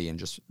body and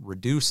just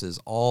reduces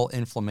all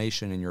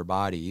inflammation in your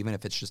body, even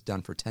if it's just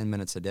done for 10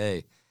 minutes a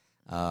day,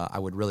 I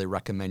would really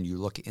recommend you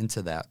look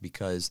into that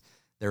because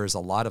there is a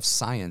lot of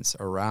science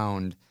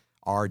around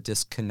our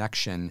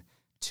disconnection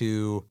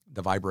to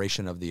the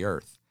vibration of the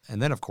earth.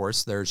 And then, of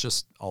course, there's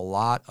just a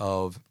lot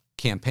of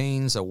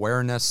campaigns,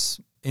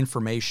 awareness,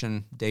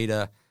 information,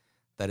 data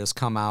that has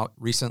come out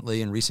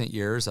recently in recent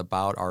years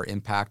about our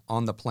impact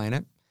on the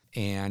planet.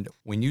 And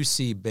when you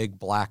see big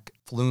black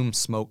flume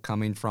smoke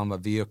coming from a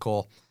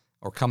vehicle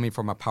or coming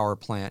from a power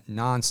plant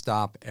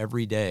nonstop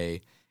every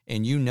day,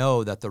 and you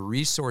know that the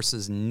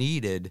resources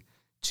needed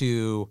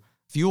to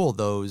fuel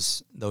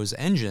those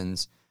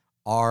engines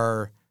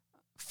are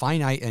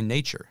finite in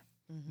nature,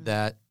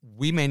 that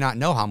we may not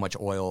know how much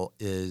oil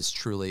is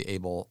truly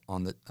able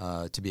on the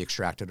to be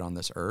extracted on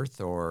this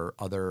earth or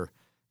other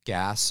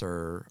gas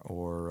or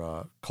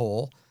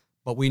coal,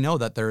 but we know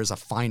that there is a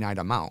finite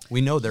amount.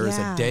 We know there is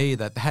a day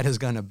that is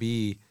going to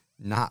be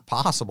not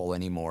possible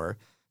anymore.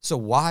 So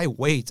why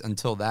wait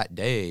until that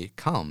day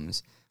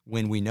comes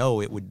when we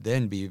know it would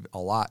then be a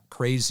lot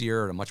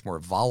crazier, a much more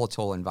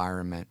volatile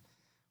environment?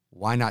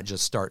 Why not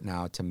just start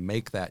now to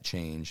make that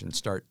change and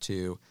start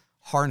to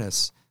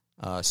harness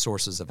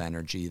sources of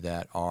energy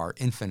that are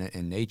infinite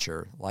in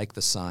nature, like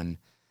the sun,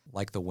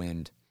 like the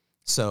wind?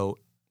 So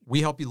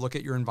we help you look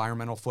at your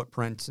environmental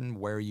footprint and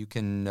where you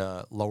can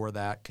lower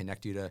that,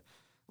 connect you to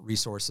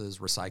resources,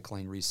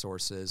 recycling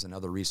resources, and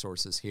other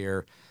resources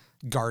here.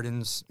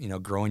 Gardens,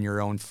 growing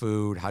your own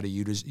food, how to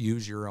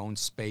use your own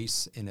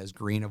space in as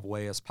green of a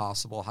way as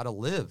possible, how to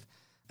live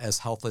as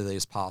healthily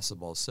as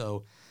possible.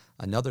 So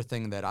another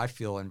thing that I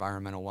feel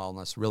environmental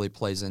wellness really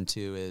plays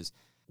into is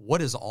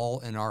what is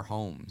all in our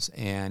homes,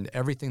 and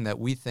everything that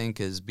we think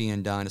is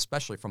being done,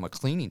 especially from a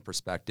cleaning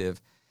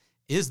perspective,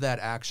 is that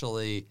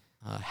actually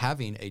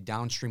having a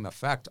downstream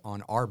effect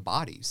on our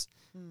bodies.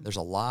 There's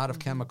a lot of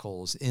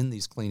chemicals in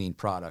these cleaning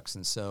products,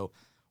 and so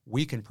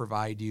we can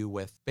provide you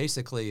with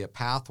basically a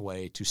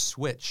pathway to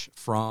switch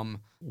from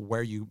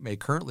where you may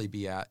currently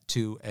be at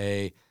to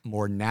a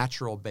more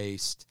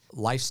natural-based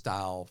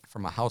lifestyle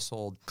from a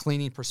household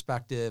cleaning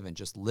perspective and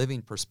just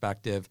living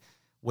perspective,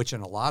 which in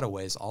a lot of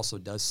ways also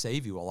does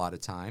save you a lot of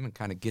time and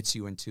kind of gets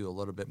you into a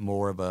little bit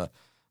more of a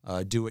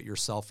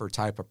do-it-yourselfer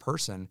type of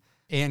person,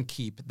 and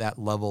keep that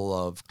level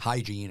of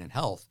hygiene and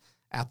health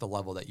at the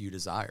level that you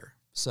desire.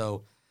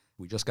 So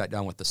we just got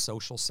done with the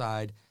social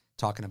side,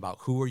 talking about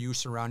who are you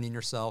surrounding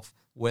yourself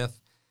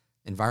with.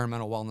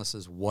 Environmental wellness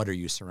is what are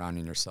you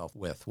surrounding yourself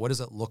with? What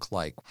does it look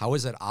like? How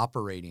is it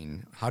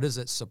operating? How does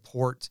it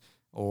support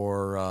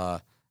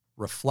or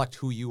reflect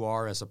who you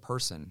are as a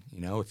person?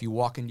 If you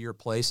walk into your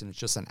place and it's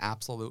just an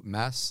absolute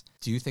mess,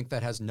 do you think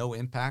that has no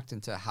impact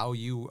into how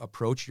you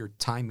approach your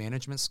time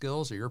management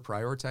skills or your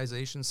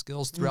prioritization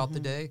skills throughout the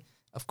day?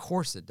 Of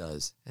course it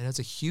does. It has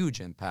a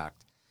huge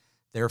impact.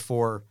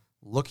 Therefore,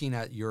 looking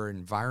at your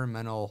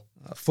environmental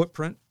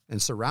footprint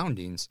and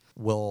surroundings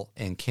will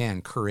and can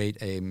create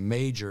a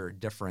major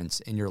difference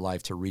in your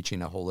life to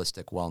reaching a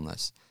holistic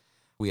wellness.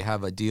 We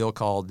have a deal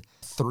called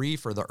 3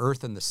 for the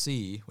Earth and the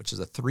Sea, which is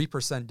a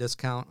 3%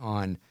 discount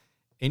on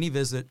any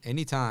visit,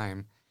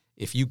 anytime,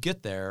 if you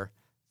get there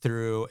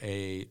through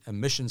a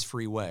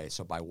emissions-free way.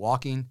 So by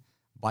walking,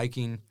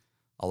 biking,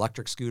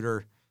 electric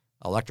scooter,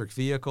 electric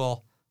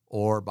vehicle,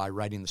 or by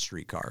riding the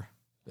streetcar,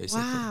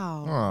 basically.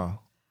 Wow. Oh,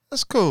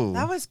 that's cool.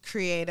 That was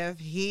creative,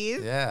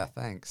 Heath. Yeah,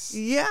 thanks.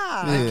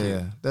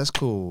 Yeah. That's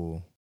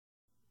cool.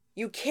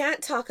 You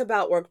can't talk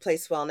about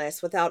workplace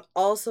wellness without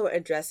also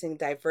addressing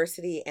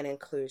diversity and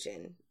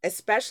inclusion,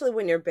 especially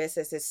when your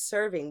business is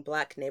serving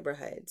Black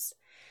neighborhoods.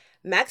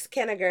 Max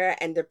Kaniger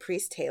and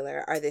DePriest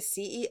Taylor are the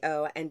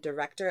CEO and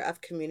Director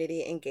of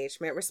Community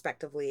Engagement,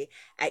 respectively,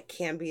 at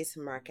Camby's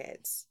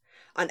Markets.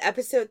 On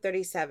episode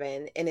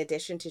 37, in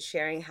addition to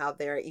sharing how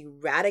they're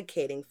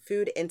eradicating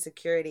food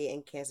insecurity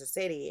in Kansas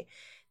City,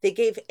 they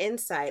gave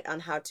insight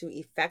on how to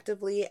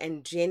effectively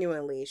and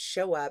genuinely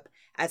show up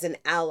as an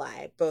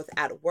ally, both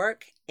at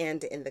work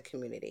and in the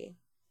community.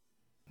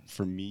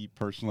 For me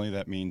personally,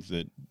 that means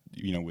that,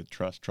 with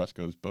trust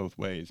goes both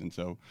ways. And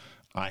so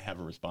I have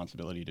a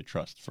responsibility to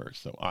trust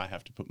first. So I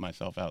have to put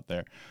myself out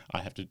there.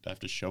 I have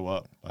to show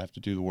up. I have to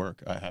do the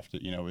work. I have to,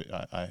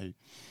 I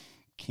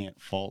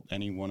can't fault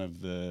any one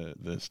of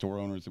the store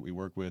owners that we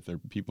work with or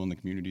people in the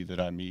community that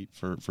I meet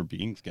for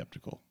being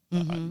skeptical.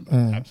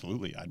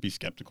 Absolutely. I'd be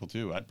skeptical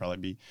too. I'd probably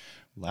be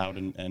loud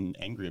and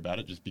angry about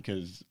it just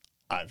because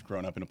I've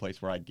grown up in a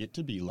place where I get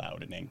to be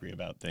loud and angry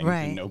about things,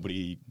 and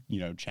nobody,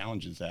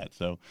 challenges that.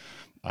 So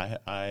I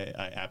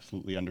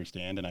absolutely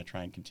understand, and I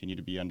try and continue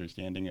to be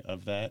understanding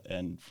of that.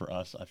 And for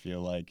us, I feel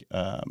like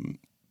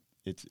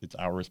it's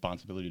our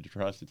responsibility to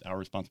trust. It's our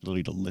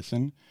responsibility to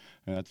listen.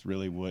 And that's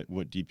really what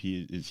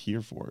DP is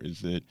here for,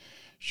 is that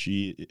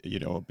she,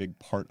 a big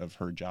part of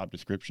her job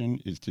description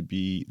is to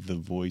be the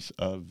voice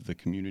of the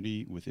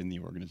community within the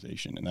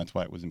organization. And that's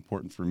why it was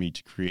important for me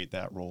to create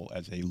that role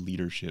as a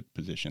leadership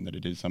position, that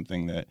it is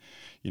something that,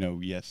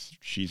 yes,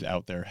 she's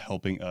out there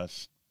helping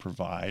us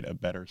provide a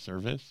better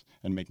service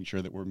and making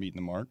sure that we're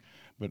meeting the mark,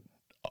 but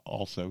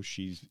also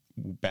she's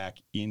back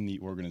in the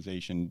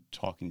organization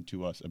talking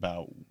to us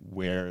about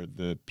where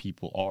the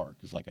people are,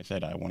 because like I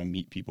said, I want to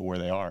meet people where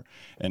they are,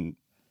 and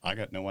I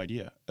got no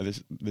idea.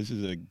 This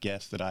is a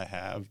guess that I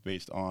have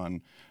based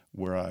on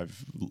where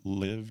I've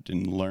lived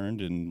and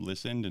learned and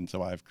listened, and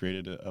so I've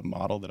created a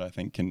model that I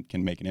think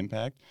can make an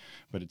impact,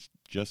 but it's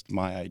just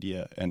my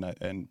idea,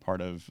 and part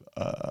of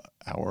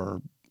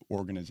our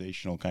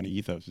organizational kind of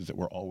ethos is that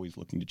we're always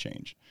looking to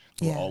change.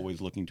 We're always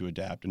looking to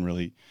adapt and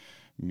really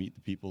meet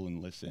the people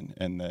and listen,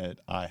 and that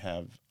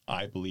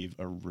I believe,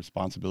 a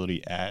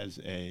responsibility as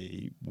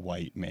a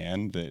white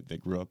man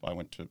that grew up. I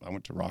went to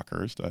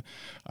Rockhurst.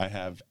 I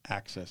have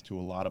access to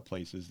a lot of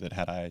places that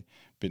had I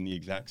been the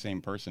exact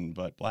same person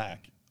but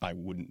Black, I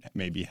wouldn't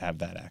maybe have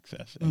that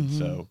access. And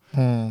so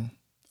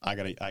I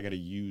gotta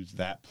use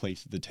that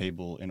place at the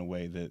table in a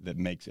way that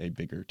makes a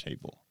bigger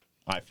table.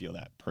 I feel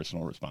that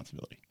personal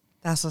responsibility.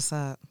 That's what's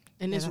up.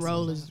 And this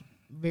role is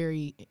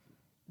very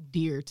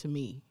dear to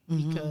me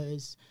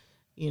because,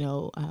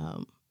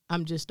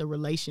 I'm just a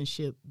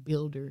relationship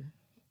builder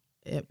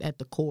at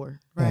the core.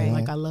 Right.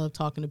 Like, I love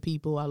talking to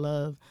people. I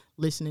love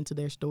listening to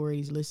their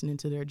stories, listening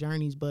to their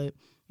journeys. But,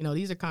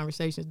 these are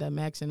conversations that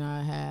Max and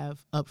I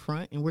have up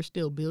front, and we're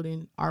still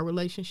building our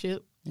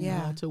relationship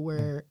to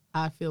where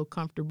I feel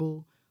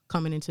comfortable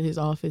coming into his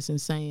office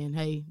and saying,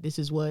 hey, this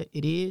is what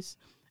it is.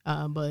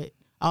 But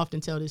I often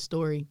tell this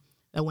story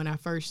that when I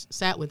first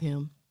sat with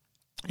him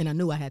and I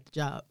knew I had the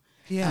job.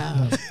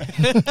 Yeah.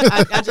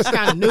 I just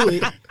kind of knew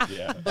it.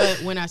 Yeah.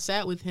 But when I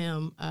sat with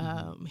him,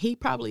 he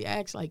probably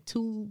asked like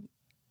 2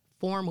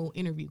 formal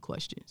interview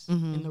questions.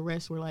 And the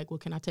rest were like, well,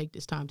 can I take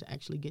this time to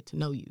actually get to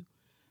know you?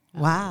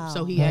 Wow.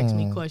 So he asked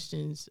me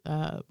questions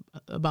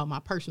about my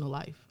personal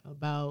life,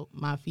 about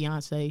my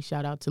fiance.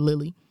 Shout out to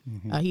Lily.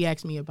 He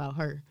asked me about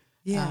her.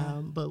 Yeah.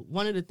 But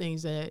one of the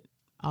things that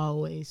I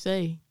always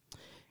say,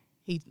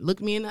 he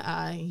looked me in the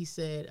eye. He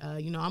said,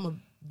 I'm a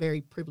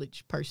very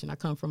privileged person. I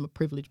come from a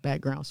privileged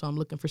background, so I'm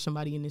looking for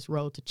somebody in this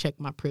role to check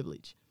my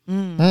privilege.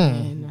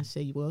 And I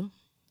said, well,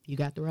 you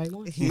got the right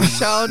one. You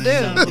sure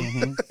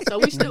do. So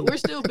we're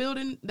still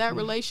building that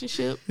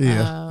relationship.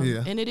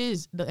 And it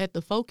is at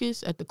the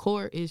focus, at the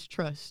core is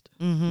trust.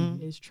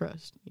 Is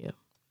trust. Yeah.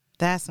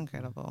 That's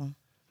incredible.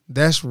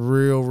 That's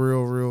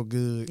real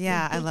good.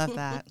 Yeah, I love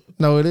that.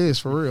 No, it is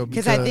for real.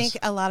 Because I think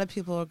a lot of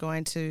people are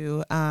going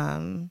to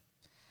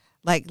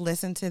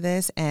listen to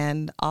this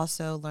and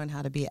also learn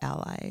how to be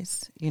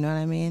allies. You know what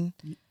I mean?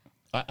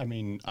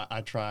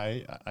 I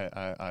try.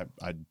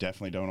 I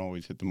definitely don't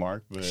always hit the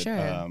mark, but sure.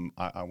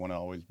 I want to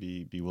always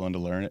be willing to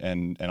learn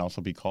and also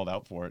be called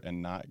out for it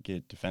and not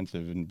get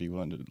defensive and be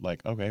willing to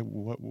okay,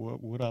 what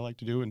would I like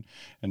to do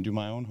and do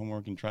my own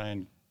homework and try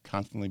and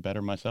constantly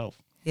better myself.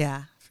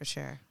 Yeah, for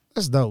sure.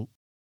 That's dope.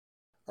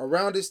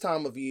 Around this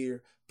time of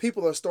year,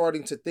 people are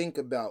starting to think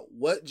about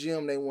what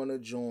gym they want to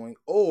join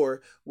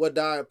or what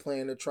diet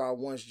plan to try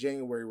once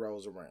January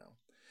rolls around.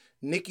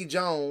 Nikki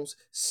Jones,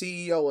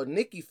 CEO of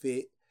Nikki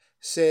Fit,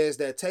 says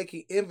that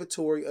taking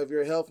inventory of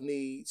your health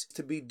needs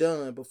to be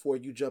done before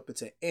you jump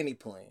into any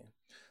plan.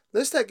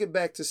 Let's take it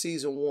back to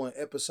season 1,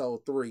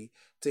 episode 3,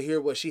 to hear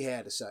what she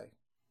had to say.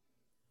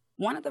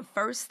 One of the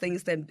first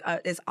things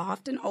that is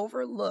often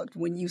overlooked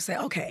when you say,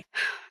 okay,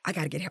 I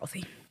got to get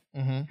healthy.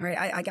 Right?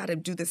 I got to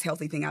do this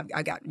healthy thing.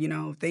 I got,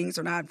 things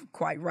are not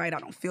quite right. I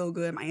don't feel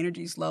good. My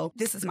energy's low.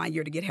 This is my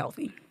year to get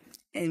healthy.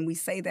 And we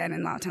say that,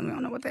 and a lot of times we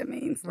don't know what that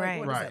means. Like,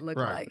 what does that look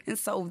like? And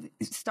so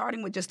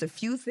starting with just a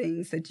few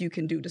things that you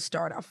can do to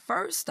start off.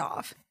 First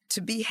off,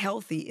 to be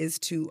healthy is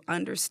to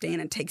understand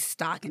and take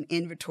stock and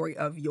inventory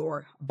of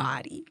your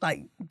body,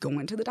 like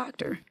going to the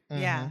doctor.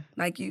 Yeah.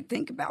 Like, you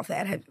think about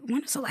that.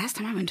 When was the last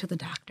time I went to the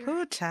doctor?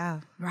 Good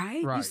child.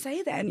 Right? You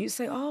say that and you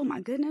say, oh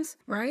my goodness,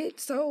 right?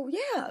 So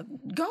yeah,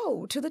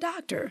 go to the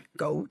doctor,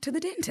 go to the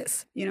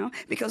dentist,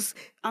 because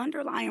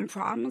underlying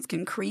problems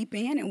can creep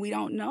in and we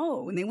don't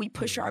know. And then we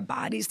push our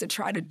bodies to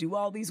try to do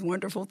all these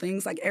wonderful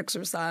things like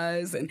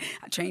exercise and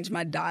I changed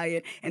my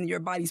diet, and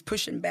your body's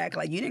pushing back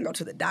like, you didn't go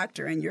to the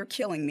doctor and you're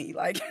killing me.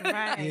 Like,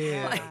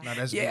 right.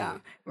 That's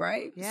good.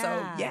 Right?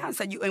 Yeah.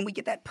 So and we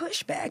get that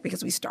pushback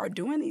because we start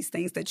doing these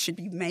things that should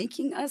be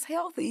making us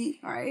healthy,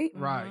 right?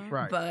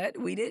 Right. But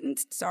we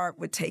didn't start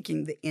with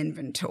taking the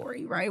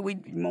inventory, right?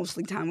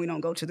 Mostly time we don't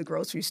go to the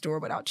grocery store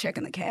without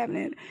checking the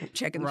cabinet,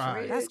 checking the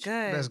fridge. That's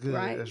good. That's good.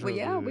 Right? That's Well,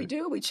 really good. We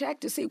do. We check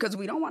to see because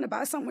we don't want to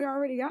buy something we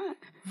already got.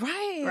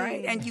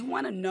 Right. And you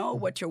want to know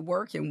what you're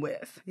working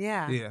with.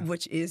 Yeah.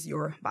 Which is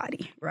your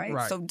body,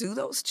 right? So do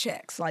those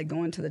checks, like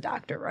going to the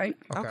doctor, right?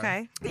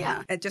 Okay.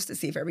 Yeah, and just to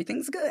see if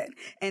everything's good.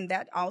 And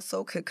that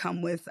also could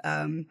come with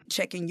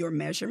checking your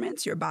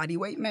measurements, your body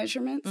weight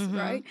measurements,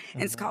 right?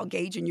 And it's called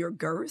gauging your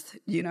girth.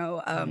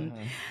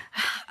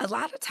 A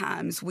lot of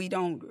times we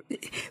don't,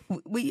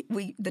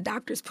 the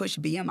doctors push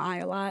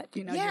BMI a lot,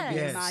 your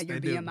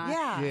BMI.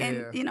 Yeah.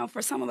 And,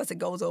 for some of us, it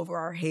goes over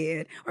our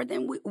head. Or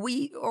then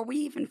we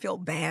even feel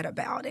bad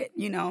about it,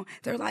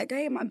 They're like,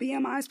 hey, my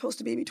BMI is supposed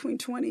to be between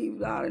 20,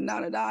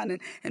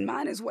 and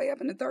mine is way up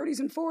in the 30s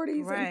and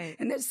 40s. Right.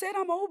 And they said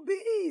I'm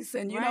obese,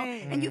 and,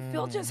 and you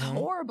feel just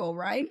horrible,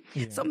 right?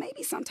 Yeah. So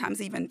maybe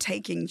sometimes even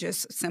taking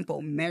just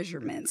simple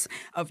measurements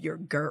of your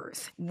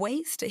girth.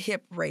 Waist to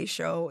hip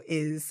ratio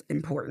is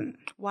important.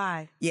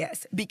 Why?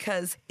 Yes,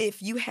 because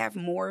if you have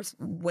more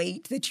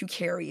weight that you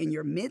carry in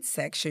your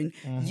midsection,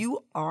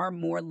 you are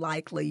more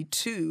likely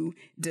to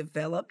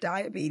develop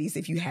diabetes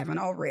if you haven't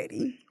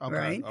already,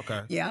 right?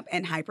 Okay. Yep,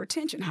 and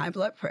hypertension, high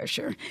blood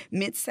pressure.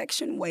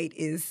 Midsection weight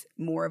is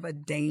more of a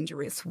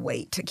dangerous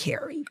weight to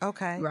carry.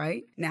 Okay.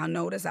 Right? Now,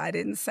 notice I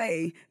didn't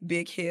say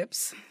big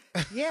hips.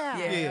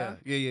 Yeah.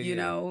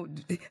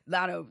 A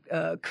lot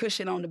of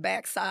cushion on the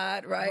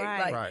backside,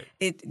 right? Right.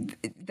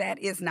 That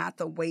is not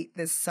the weight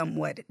that's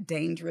somewhat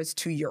dangerous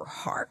to your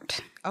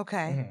heart.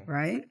 Okay.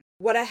 Right?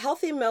 What a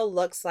healthy meal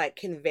looks like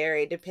can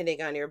vary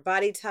depending on your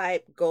body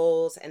type,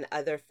 goals, and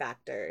other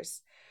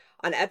factors.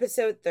 On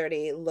episode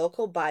 30,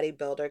 local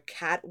bodybuilder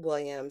Kat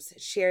Williams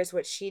shares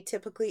what she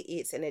typically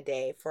eats in a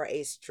day for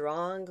a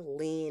strong,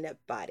 lean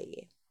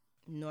body.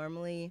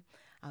 normally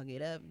I'll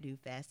get up, do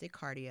fasted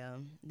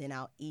cardio, then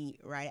I'll eat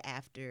right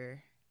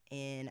after,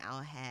 and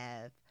I'll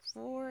have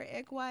 4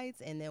 egg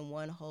whites and then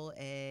 1 whole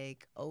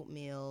egg,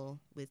 oatmeal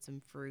with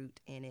some fruit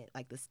in it,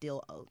 like the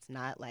steel oats,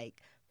 not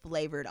like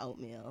flavored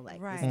oatmeal, like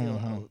the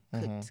steel oat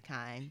cooked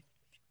kind.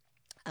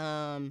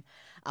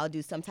 I'll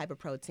do some type of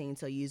protein,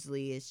 so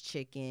usually it's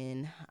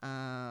chicken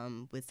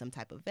with some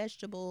type of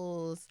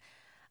vegetables,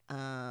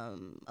 a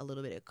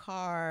little bit of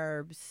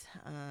carbs,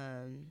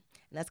 and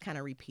that's kind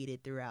of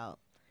repeated throughout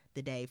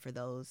the day for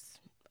those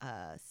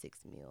 6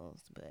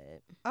 meals.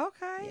 But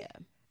okay, yeah.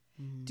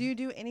 Mm-hmm. Do you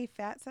do any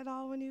fats at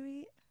all when you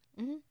eat?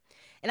 Mm-hmm.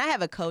 And I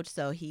have a coach,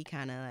 so he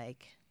kind of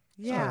like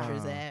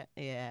structures that.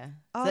 Yeah.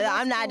 Oh, so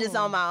I'm not just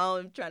on my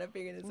own trying to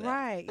figure this out.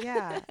 Right.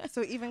 Yeah.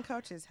 So even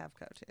coaches have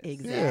coaches.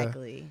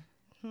 Exactly.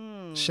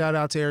 Yeah. Shout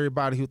out to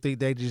everybody who think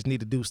they just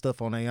need to do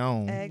stuff on their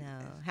own. No.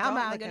 How am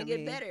I going to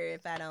get better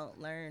if I don't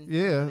learn?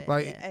 Yeah,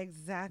 like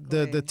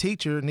exactly. The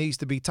teacher needs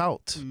to be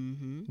taught.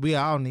 Mm-hmm. We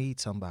all need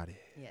somebody.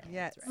 Yeah.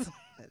 Yes. That's right.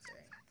 That's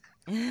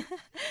right.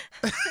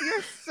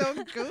 You're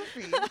so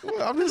goofy.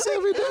 Well, I'm just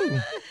saying we do.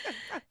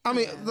 I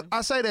mean,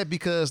 I say that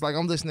because like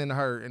I'm listening to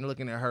her and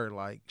looking at her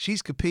like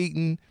she's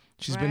competing.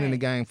 She's been in the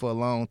game for a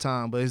long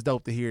time, but it's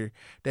dope to hear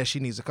that she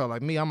needs a coach.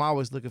 Like me, I'm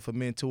always looking for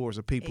mentors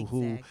or people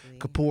who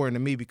could pour into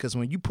me, because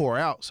when you pour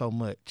out so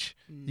much,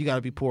 you got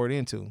to be poured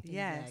into.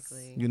 Yes.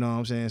 Exactly. You know what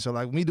I'm saying? So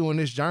like me doing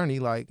this journey,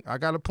 like I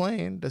got a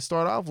plan to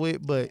start off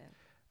with, but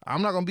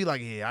I'm not going to be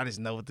like, yeah, I just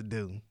know what to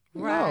do.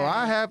 Right. No,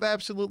 I have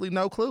absolutely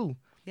no clue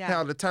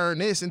how to turn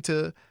this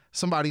into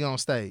somebody on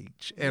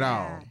stage at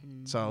all.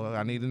 Mm-hmm. So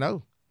I need to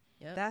know.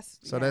 Yep.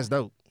 That's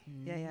dope.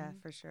 Yeah,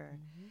 for sure.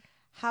 Mm-hmm.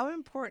 How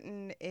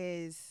important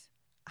is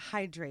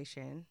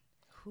hydration?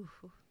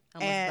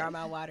 I almost brought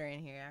my water in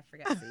here. I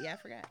forgot. I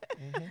forgot.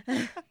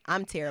 Mm-hmm.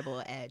 I'm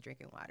terrible at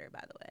drinking water,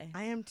 by the way.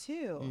 I am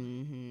too.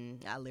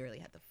 Mm-hmm. I literally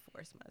have to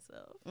force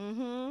myself.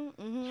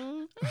 Mm-hmm.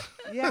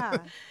 Mm-hmm. Yeah.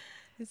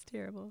 It's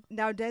terrible.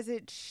 Now, does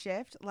it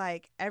shift?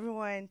 Like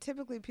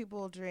typically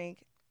people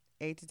drink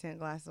 8 to 10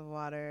 glasses of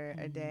water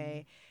a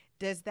day.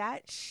 Does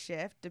that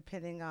shift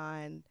depending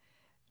on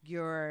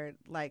your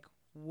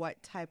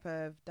what type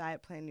of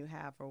diet plan you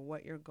have or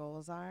what your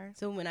goals are?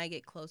 So when I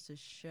get close to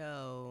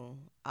show,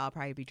 I'll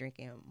probably be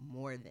drinking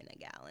more than a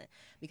gallon,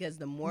 because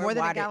the more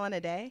than a gallon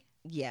a day?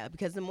 Yeah,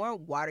 because the more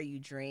water you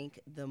drink,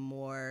 the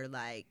more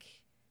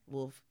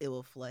it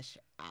will flush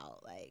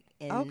out.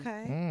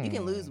 And you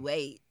can lose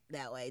weight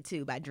that way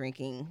too by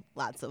drinking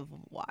lots of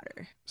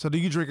water. So do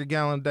you drink a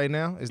gallon a day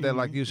now? Is that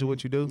like usually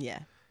what you do? Yeah.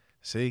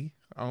 See,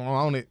 I'm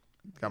on it.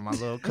 Got my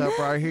little cup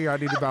right here. I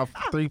need about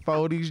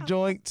 3-4 of these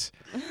joints.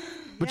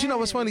 But you know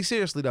what's funny?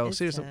 Seriously though,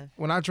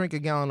 when I drink a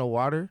gallon of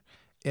water,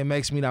 it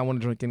makes me not want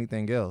to drink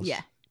anything else.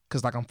 Yeah.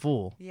 Cause I'm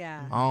full.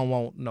 Yeah. I don't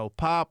want no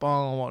pop. I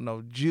don't want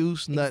no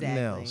juice. Nothing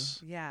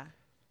else. Yeah.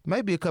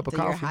 Maybe a cup of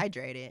coffee. You're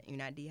hydrated. You're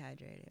not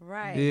dehydrated.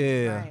 Right.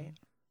 Yeah. Right.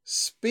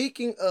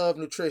 Speaking of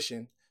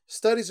nutrition,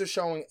 studies are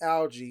showing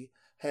algae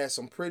has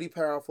some pretty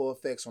powerful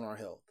effects on our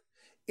health.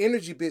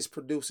 Energy Bits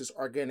produces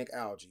organic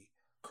algae,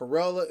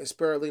 Chlorella and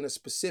Spirulina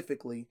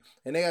specifically,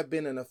 and they have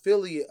been an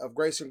affiliate of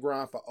Grace and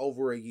Grind for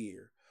over a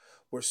year.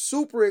 We're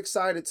super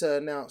excited to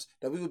announce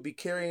that we will be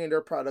carrying their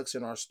products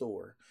in our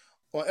store.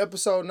 On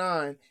episode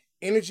 9,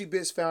 Energy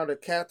Bits founder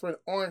Catherine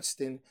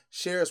Ornston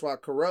shares why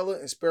Chlorella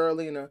and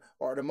Spirulina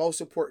are the most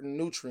important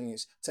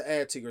nutrients to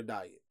add to your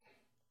diet.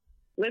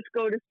 Let's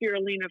go to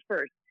Spirulina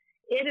first.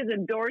 It is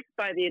endorsed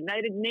by the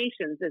United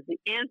Nations as the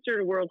answer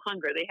to world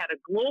hunger. They had a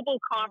global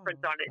conference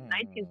on it in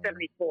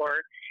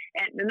 1974,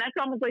 and that's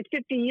almost like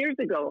 50 years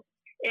ago.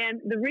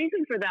 And the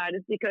reason for that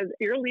is because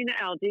Spirulina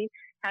algae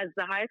has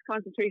the highest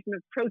concentration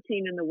of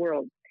protein in the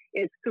world.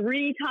 It's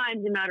 3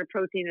 times the amount of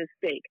protein as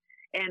steak.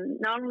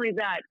 And not only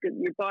that,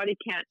 your body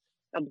can't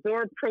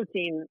absorb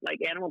protein like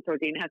animal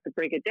protein. It has to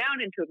break it down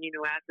into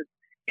amino acids.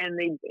 And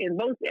in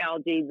most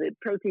algae, the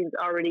protein's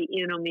already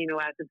in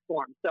amino acid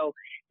form. So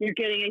you're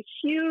getting a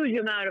huge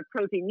amount of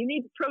protein. You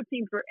need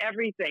protein for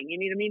everything. You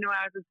need amino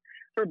acids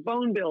for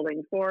bone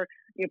building, for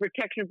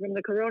protection from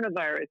the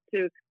coronavirus,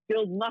 to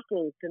build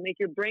muscles, to make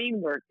your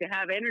brain work, to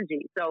have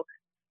energy. So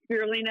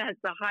Spirulina has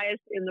the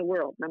highest in the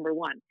world, number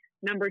 1.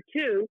 Number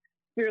 2,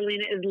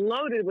 Spirulina is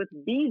loaded with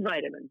B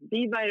vitamins.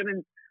 B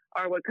vitamins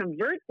are what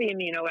converts the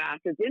amino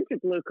acids into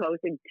glucose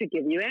and to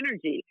give you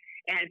energy.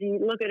 And if you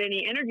look at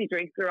any energy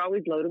drinks, they're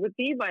always loaded with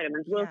B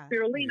vitamins. Well,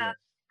 Spirulina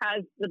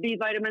has the B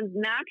vitamins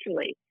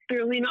naturally.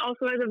 Spirulina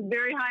also has a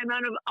very high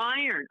amount of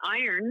iron.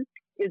 Iron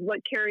is what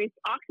carries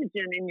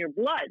oxygen in your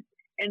blood.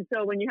 And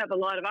so when you have a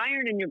lot of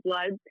iron in your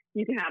blood,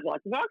 you can have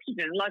lots of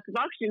oxygen. Lots of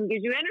oxygen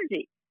gives you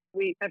energy.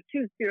 We have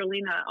 2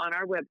 Spirulina on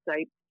our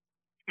website,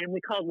 and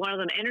we called one of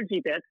them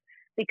Energy Bits,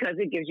 because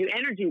it gives you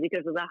energy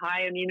because of the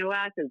high amino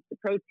acids, the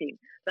protein,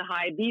 the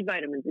high B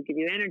vitamins that give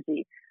you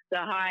energy, the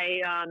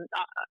high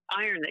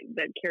iron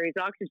that carries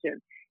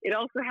oxygen. It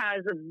also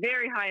has a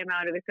very high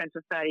amount of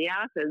essential fatty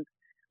acids.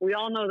 We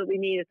all know that we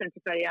need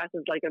essential fatty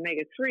acids like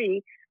omega-3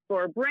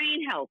 for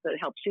brain health that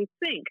helps you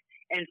think.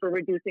 and for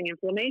reducing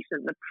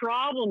inflammation. The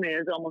problem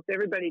is almost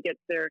everybody gets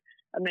their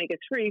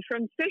omega-3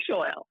 from fish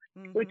oil,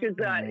 which is,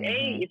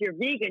 if you're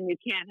vegan, you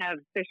can't have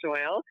fish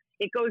oil.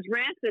 It goes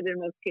rancid in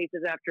most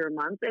cases after a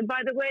month. And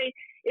by the way,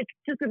 it's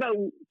just about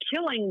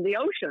killing the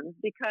oceans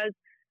because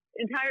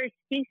entire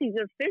species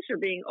of fish are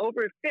being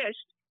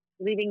overfished,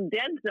 leaving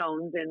dead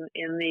zones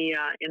in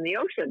the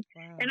ocean.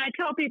 Wow. And I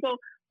tell people,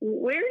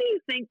 where do you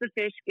think the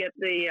fish get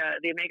the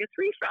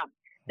omega-3 from?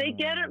 They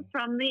get it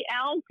from the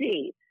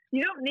algae.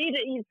 You don't need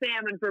to eat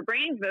salmon for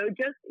brain food.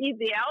 Just eat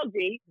the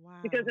algae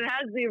because it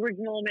has the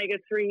original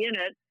omega-3 in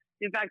it.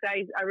 In fact,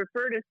 I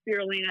refer to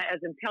spirulina as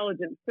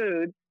intelligent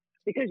food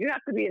because you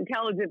have to be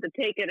intelligent to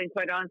take it. And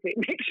quite honestly,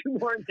 it makes you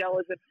more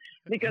intelligent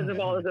because of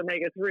all this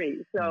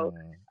omega-3. So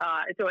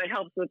it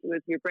helps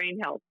with your brain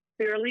health.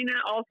 Spirulina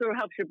also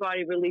helps your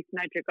body release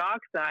nitric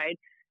oxide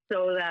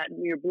so that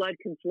your blood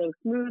can flow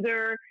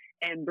smoother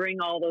and bring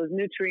all those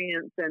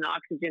nutrients and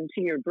oxygen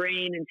to your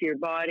brain and to your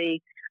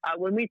body.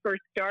 When we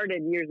first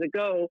started years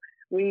ago,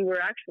 we were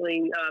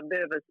actually a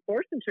bit of a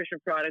sports nutrition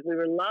product. We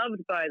were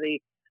loved by the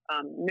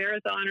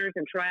marathoners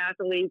and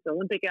triathletes,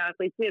 Olympic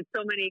athletes. We had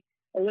so many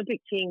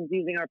Olympic teams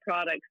using our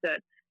products that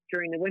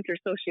during the Winter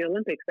Sochi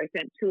Olympics, I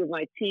sent 2 of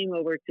my team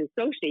over to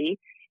Sochi,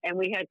 and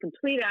we had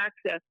complete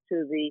access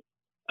to the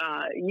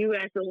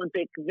U.S.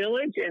 Olympic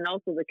Village and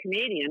also the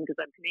Canadian, because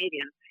I'm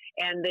Canadian,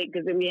 and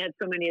because we had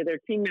so many of their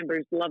team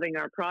members loving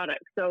our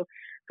products. So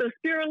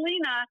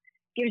spirulina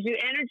gives you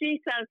energy,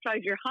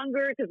 satisfies your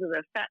hunger because of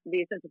the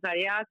essential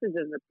fatty acids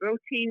and the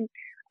protein.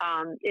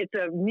 It's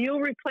a meal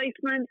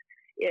replacement.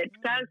 It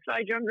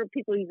satisfies your hunger.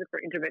 People use it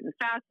for intermittent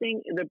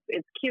fasting.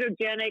 It's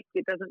ketogenic.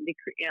 It doesn't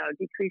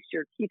decrease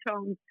your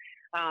ketones.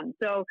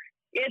 So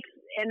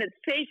it's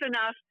safe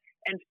enough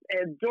and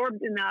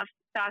absorbed enough,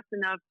 fast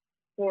enough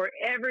for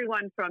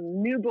everyone from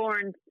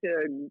newborns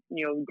to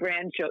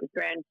grandparents.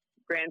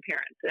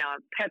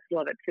 Pets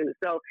love it too.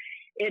 So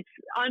it's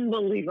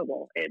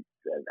unbelievable. And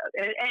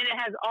it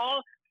has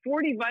all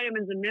 40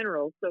 vitamins and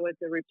minerals. So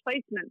it's a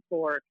replacement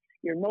for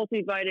your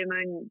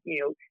multivitamin,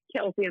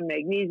 calcium,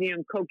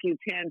 magnesium,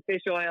 CoQ10,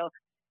 fish oil.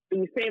 So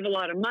you save a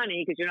lot of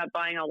money because you're not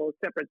buying all those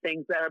separate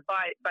things that are,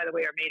 by the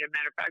way, are made in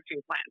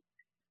manufacturing plants.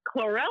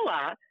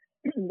 Chlorella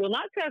will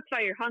not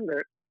satisfy your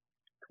hunger.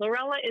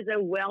 Chlorella is a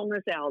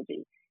wellness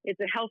algae. It's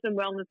a health and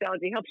wellness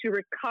algae. It helps you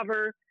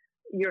recover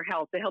your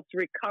health. It helps you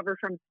recover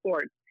from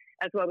sports.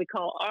 That's why we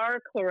call our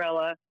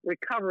chlorella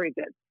recovery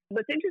goods.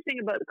 What's interesting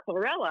about the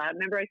chlorella,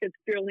 remember I said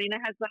spirulina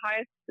has the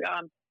highest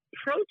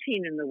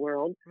protein in the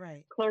world.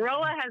 Right.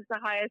 Chlorella has the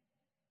highest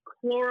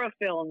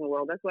chlorophyll in the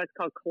world. That's why it's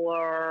called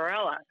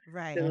chlorella.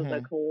 Right. This is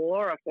the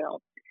chlorophyll.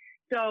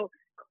 So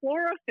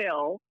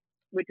chlorophyll,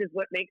 which is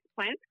what makes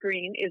plants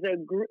green, is a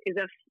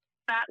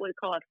fat, what we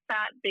call a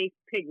fat-based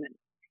pigment.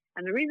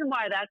 And the reason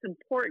why that's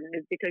important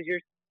is because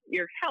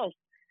your health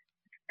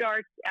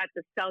starts at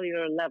the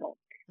cellular level.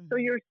 So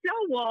your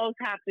cell walls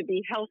have to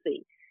be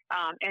healthy,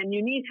 and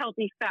you need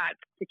healthy fats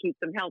to keep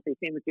them healthy,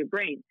 same with your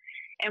brain.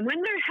 And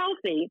when they're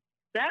healthy,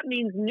 that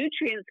means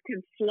nutrients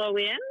can flow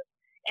in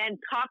and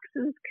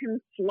toxins can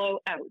flow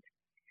out.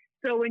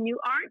 So when you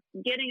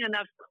aren't getting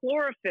enough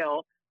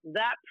chlorophyll,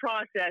 that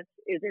process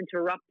is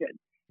interrupted.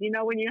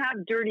 When you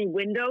have dirty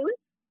windows,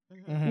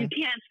 you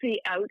can't see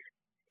out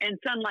and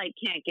sunlight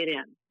can't get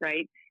in,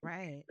 right?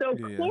 Right. So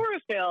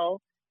chlorophyll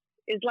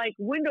is like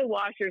window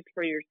washers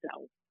for your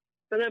cells.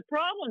 So the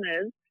problem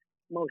is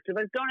most of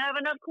us don't have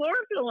enough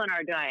chlorophyll in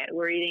our diet.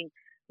 We're eating,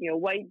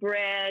 white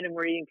bread and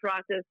we're eating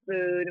processed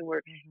food. And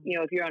we're,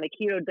 if you're on a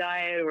keto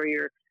diet or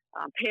you're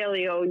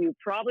paleo, you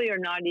probably are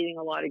not eating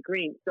a lot of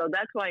greens. So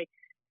that's why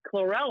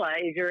chlorella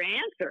is your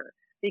answer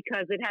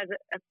because it has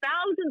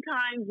 1,000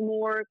 times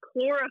more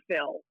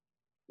chlorophyll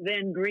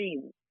than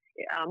greens.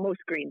 Most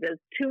greens. There's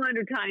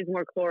 200 times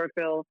more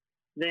chlorophyll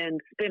than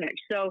spinach.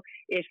 So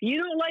if you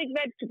don't like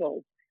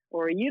vegetables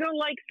or you don't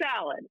like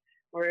salad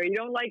or you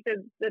don't like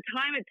the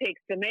time it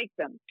takes to make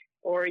them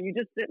or you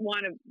just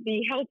want to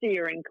be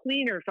healthier and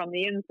cleaner from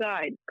the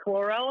inside,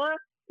 chlorella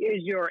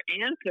is your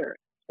answer.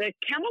 The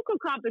chemical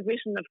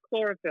composition of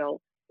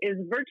chlorophyll is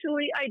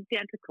virtually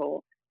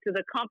identical to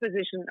the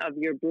composition of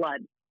your blood.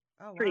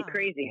 Oh, pretty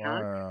crazy,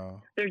 huh?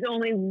 There's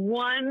only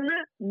one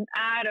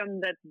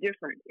atom that's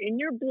different. In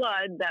your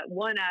blood, that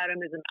one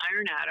atom is an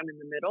iron atom in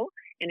the middle,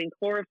 and in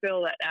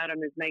chlorophyll, that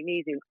atom is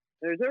magnesium.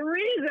 There's a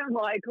reason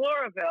why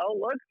chlorophyll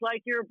looks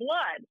like your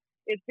blood.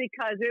 It's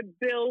because it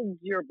builds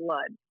your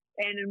blood.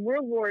 And in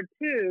World War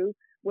II,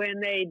 when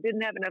they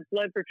didn't have enough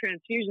blood for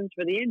transfusions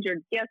for the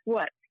injured, guess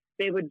what?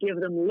 They would give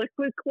them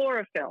liquid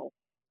chlorophyll,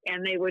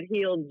 and they would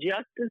heal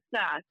just as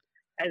fast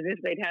as if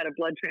they'd had a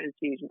blood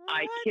transfusion. What?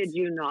 I kid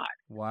you not.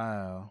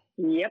 Wow.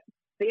 Yep.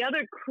 The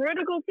other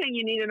critical thing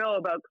you need to know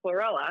about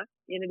chlorella,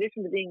 in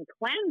addition to being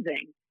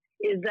cleansing,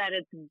 is that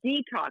it's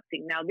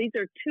detoxing. Now, these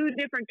are two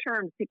different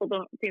terms people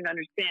don't seem to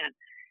understand.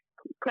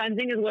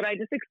 Cleansing is what I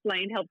just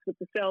explained, helps with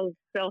the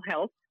cell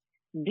health.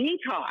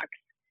 Detox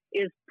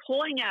is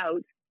pulling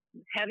out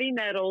heavy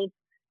metals,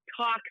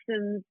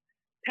 toxins,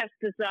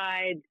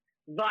 pesticides,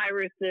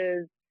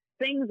 viruses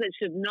things that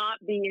should not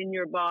be in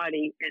your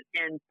body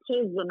and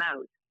pulls them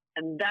out.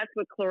 And that's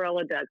what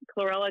chlorella does.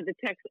 Chlorella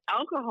detects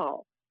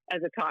alcohol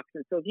as a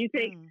toxin. So if you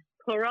take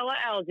chlorella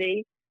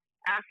algae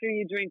after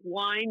you drink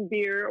wine,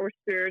 beer, or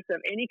spirits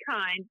of any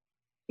kind,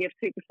 you have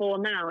to take the full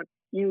amount.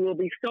 You will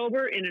be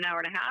sober in an hour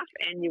and a half,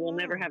 and you will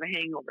never have a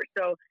hangover.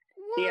 So,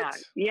 yeah.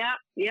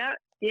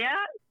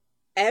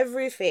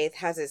 Every faith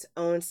has its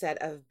own set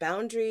of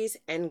boundaries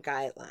and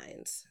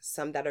guidelines,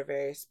 some that are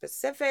very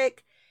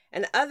specific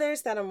and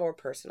others that are more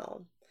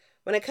personal.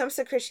 When it comes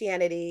to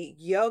Christianity,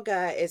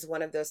 yoga is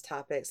one of those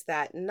topics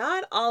that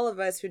not all of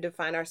us who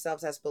define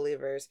ourselves as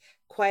believers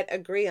quite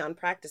agree on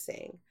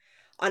practicing.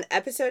 On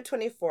episode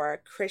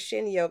 24,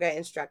 Christian yoga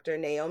instructor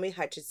Naomi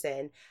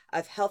Hutchinson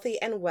of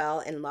Healthy and Well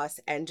in Los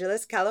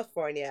Angeles,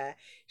 California,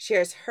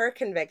 shares her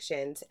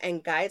convictions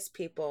and guides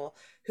people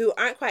who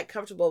aren't quite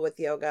comfortable with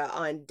yoga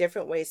on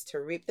different ways to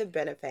reap the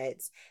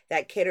benefits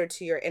that cater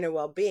to your inner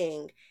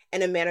well-being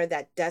in a manner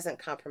that doesn't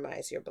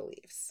compromise your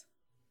beliefs.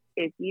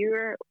 If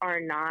you are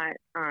not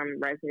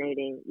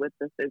resonating with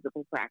the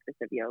physical practice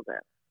of yoga,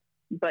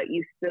 but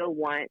you still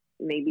want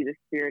maybe the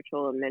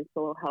spiritual and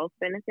mental health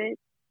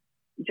benefits,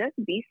 just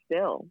be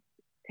still.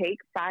 Take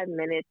 5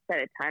 minutes, set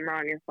a timer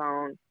on your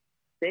phone,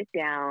 sit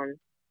down,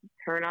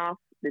 turn off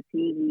the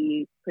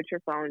TV, put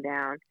your phone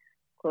down,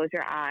 close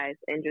your eyes,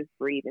 and just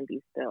breathe and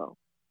be still.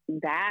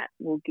 That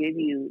will give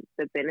you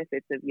the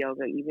benefits of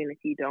yoga, even if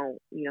you don't,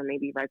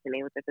 maybe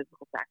resonate with the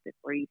physical practice,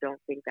 or you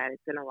don't think that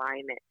it's in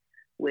alignment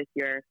with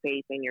your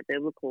faith and your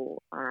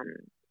biblical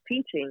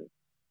teaching.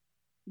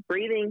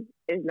 Breathing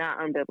is not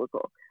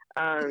unbiblical.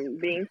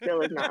 Being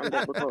still is not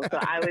unbiblical. So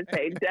I would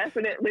say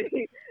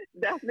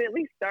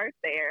definitely start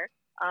there.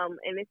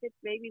 And if it's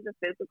maybe the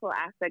physical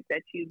aspect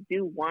that you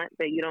do want,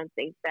 but you don't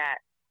think that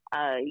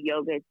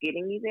yoga is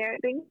getting you there,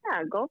 then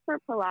go for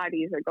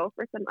Pilates or go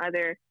for some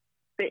other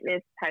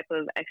fitness type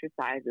of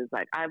exercises.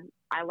 Like I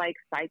like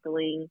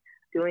cycling,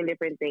 doing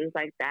different things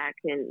like that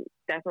can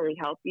definitely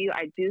help you.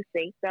 I do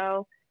think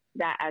though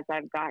that as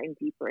I've gotten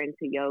deeper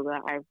into yoga,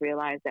 I've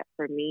realized that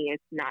for me,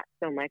 it's not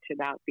so much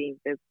about being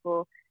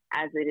physical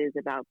as it is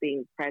about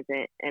being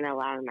present and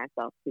allowing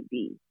myself to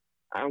be.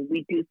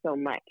 We do so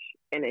much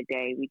in a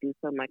day. We do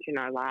so much in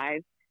our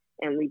lives,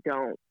 and we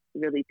don't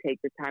really take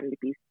the time to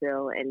be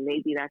still. And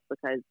maybe that's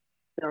because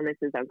stillness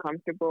is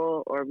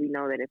uncomfortable, or we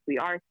know that if we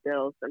are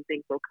still, some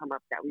things will come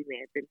up that we may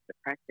have been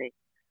suppressing.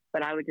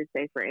 But I would just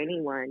say for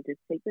anyone,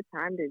 just take the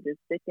time to just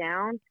sit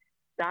down,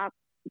 stop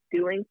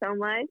doing so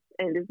much,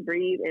 and just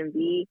breathe and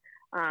be,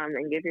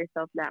 and give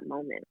yourself that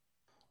moment.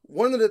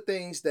 One of the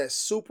things that's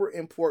super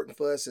important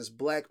for us as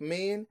Black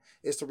men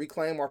is to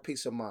reclaim our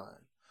peace of mind.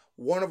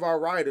 One of our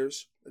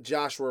writers,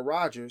 Joshua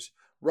Rogers,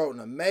 wrote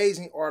an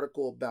amazing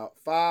article about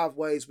 5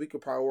 ways we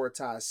could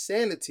prioritize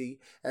sanity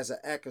as an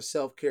act of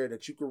self-care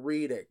that you can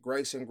read at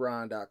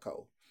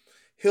graceandgrind.co.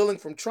 Healing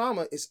from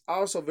trauma is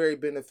also very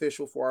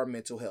beneficial for our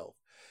mental health.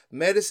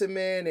 Medicine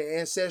man and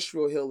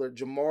ancestral healer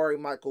Jamari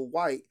Michael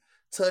White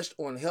touched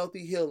on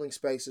healthy healing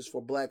spaces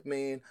for Black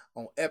men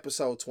on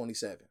episode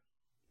 27.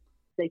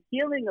 The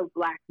healing of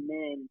Black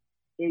men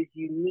is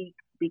unique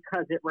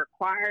because it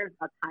requires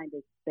a kind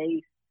of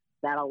space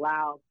that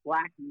allows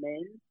Black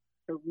men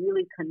to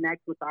really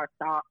connect with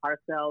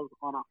ourselves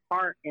on a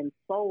heart and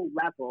soul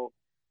level,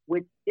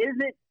 which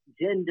isn't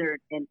gendered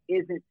and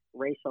isn't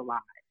racialized.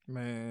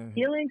 Man.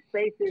 Healing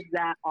spaces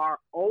that are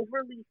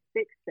overly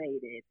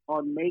fixated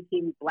on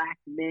making Black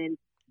men,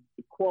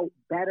 quote,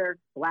 better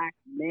Black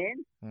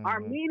men are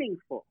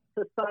meaningful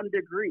to some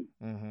degree,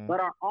 but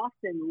are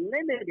often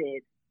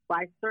limited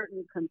by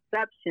certain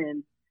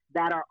conceptions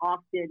that are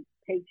often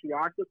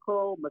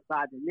patriarchal,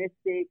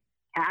 misogynistic,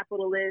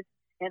 capitalist,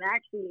 and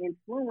actually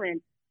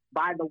influenced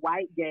by the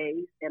white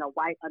gaze and a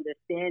white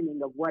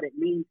understanding of what it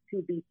means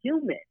to be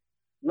human,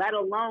 let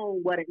alone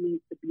what it means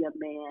to be a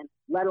man,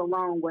 let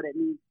alone what it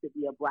means to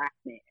be a Black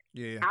man.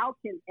 Yeah. How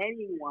can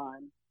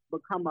anyone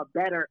become a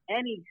better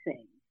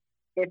anything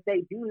if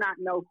they do not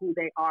know who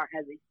they are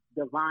as a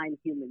divine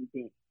human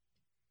being,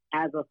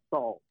 as a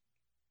soul?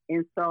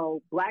 And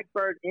so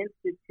Blackbird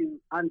Institute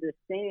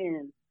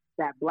understands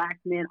that Black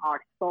men are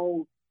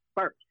souls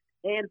first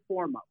and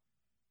foremost,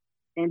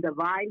 and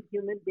divine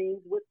human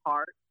beings with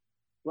hearts.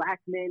 Black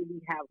men,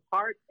 we have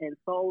hearts and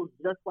souls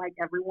just like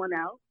everyone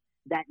else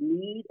that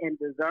need and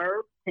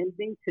deserve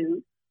tending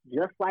to,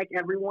 just like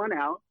everyone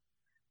else.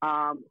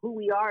 Who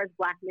we are as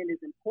Black men is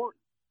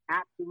important,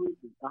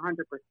 absolutely,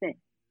 100%.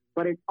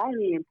 But it's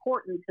only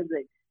important to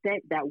the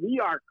extent that we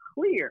are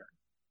clear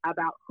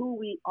about who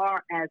we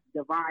are as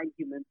divine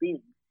human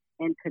beings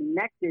and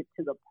connected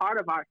to the part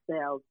of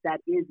ourselves that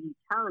is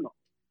eternal.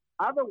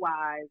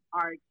 Otherwise,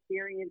 our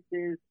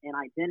experiences and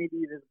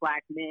identities as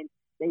Black men,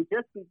 they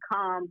just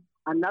become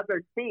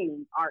another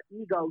thing our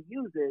ego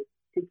uses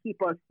to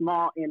keep us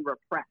small and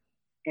repressed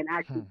and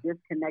actually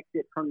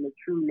disconnected from the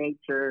true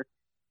nature,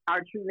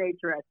 our true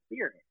nature as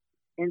spirit.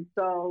 And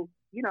so,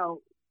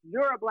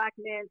 you're a Black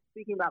man,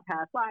 speaking about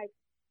past life,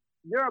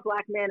 you're a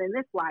Black man in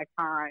this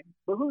lifetime,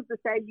 but who's to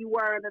say you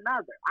were in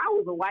another? I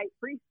was a white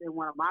priest in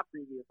one of my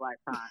previous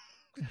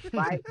lifetimes,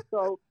 right?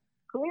 So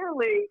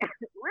clearly,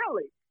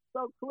 really,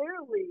 so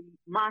clearly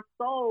my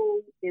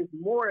soul is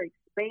more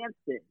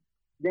expansive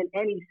than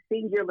any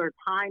singular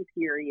time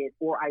period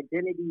or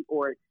identity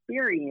or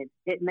experience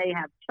it may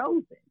have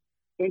chosen,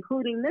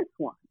 including this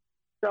one.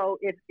 So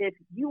if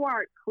you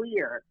aren't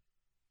clear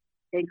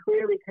and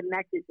clearly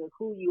connected to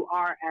who you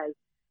are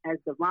as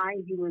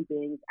divine human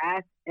beings,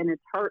 as an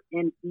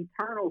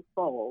eternal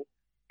soul,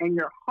 and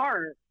your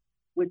heart,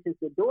 which is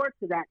the door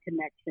to that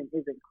connection,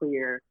 isn't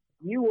clear,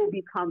 you will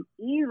become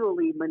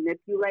easily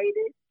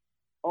manipulated,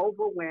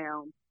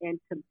 overwhelmed, and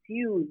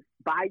confused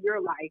by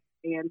your life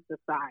and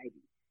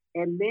society.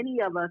 And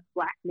many of us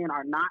Black men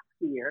are not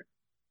clear.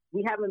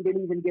 We haven't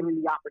been even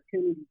given the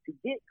opportunity to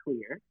get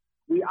clear.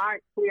 We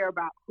aren't clear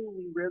about who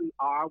we really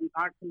are. We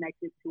aren't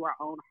connected to our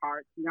own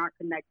hearts. We aren't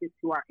connected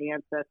to our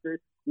ancestors.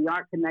 We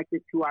aren't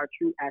connected to our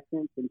true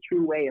essence and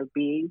true way of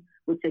being,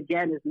 which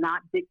again is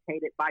not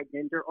dictated by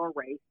gender or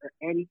race or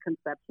any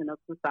conception of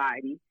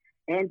society,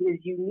 and is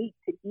unique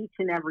to each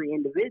and every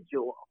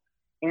individual.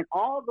 And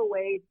all the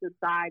ways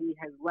society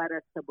has led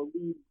us to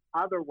believe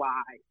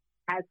otherwise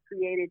has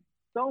created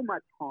so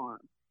much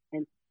harm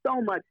and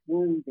so much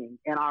wounding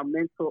in our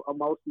mental,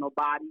 emotional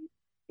bodies,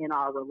 in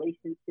our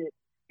relationships,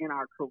 in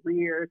our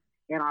careers,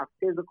 in our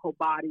physical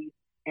bodies.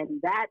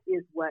 And that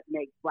is what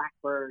makes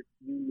Blackbird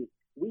unique.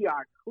 We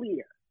are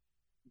clear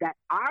that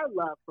our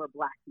love for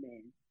Black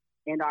men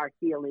and our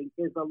healing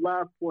is a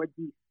love for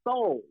these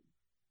souls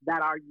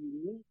that are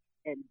unique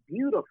and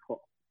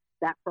beautiful,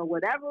 that for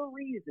whatever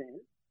reason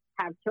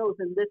have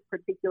chosen this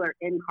particular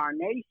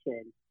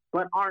incarnation,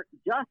 but aren't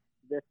just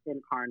this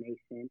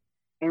incarnation.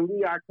 And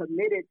we are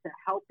committed to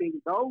helping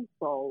those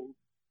souls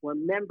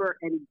remember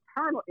and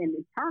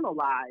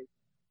internalize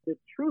the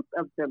truth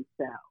of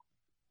themselves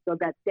so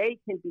that they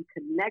can be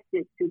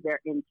connected to their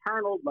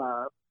internal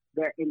love,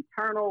 their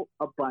internal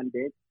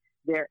abundance,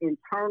 their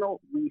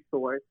internal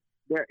resource,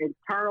 their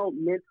internal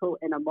mental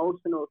and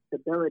emotional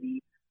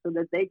stability, so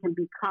that they can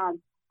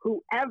become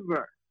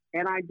whoever,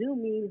 and I do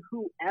mean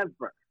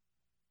whoever,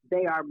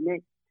 they are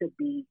meant to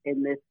be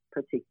in this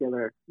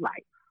particular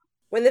life.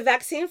 When the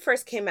vaccine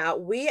first came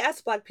out, we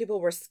as Black people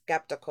were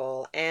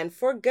skeptical, and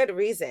for good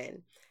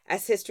reason,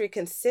 as history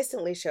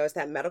consistently shows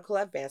that medical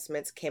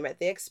advancements came at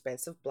the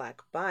expense of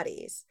Black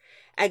bodies.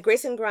 At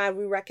Grace and Grind,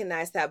 we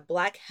recognize that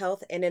Black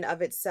health in and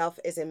of itself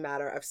is a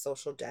matter of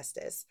social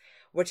justice,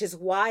 which is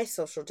why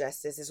social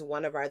justice is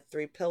one of our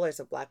 3 pillars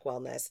of Black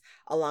wellness,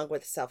 along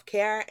with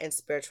self-care and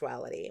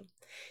spirituality.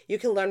 You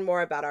can learn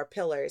more about our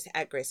pillars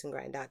at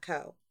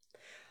graceandgrind.co.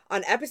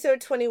 On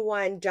episode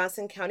 21,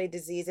 Johnson County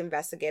disease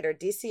investigator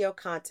DCO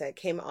Conta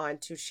came on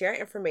to share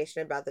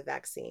information about the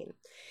vaccine.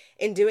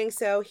 In doing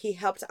so, he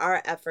helped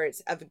our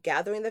efforts of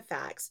gathering the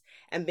facts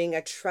and being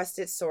a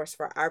trusted source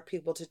for our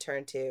people to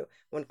turn to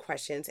when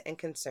questions and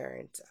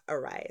concerns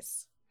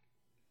arise.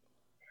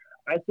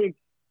 I think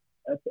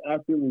that's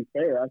absolutely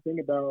fair. I think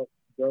about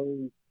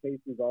those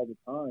cases all the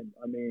time.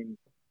 I mean,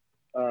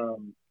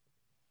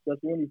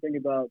 especially when you think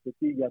about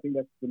fatigue, I think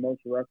that's the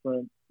most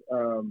referenced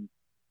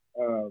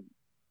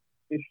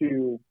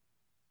issue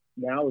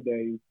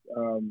nowadays.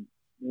 When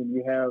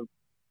you have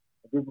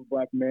a group of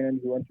Black men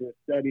who enter a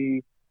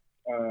study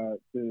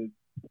to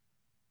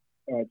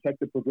check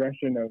the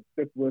progression of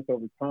syphilis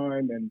over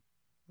time, and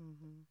a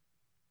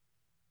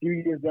few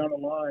years down the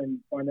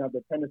line find out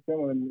that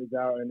penicillin is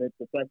out and it's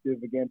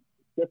effective against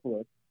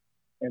syphilis,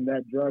 and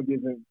that drug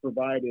isn't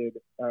provided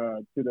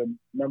to the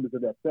members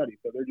of that study.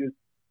 So they're just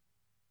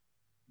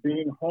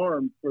being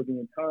harmed for the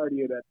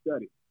entirety of that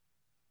study.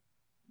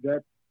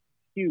 That's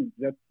huge.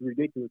 That's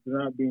ridiculous. They're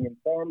not being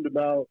informed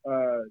about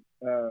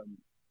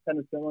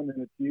penicillin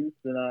and its use.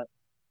 They're not.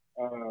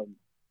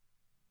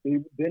 They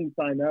didn't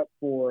sign up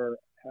for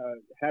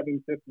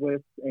having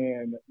syphilis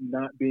and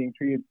not being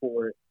treated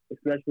for it,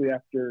 especially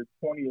after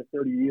 20 or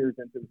 30 years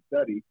into the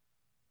study.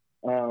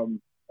 And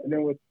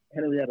then with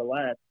Henrietta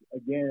Lacks,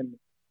 again,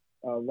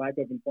 lack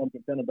of informed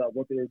consent about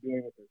what they were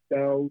doing with their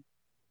cells,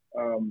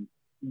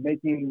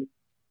 making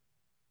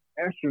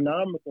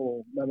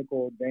astronomical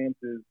medical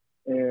advances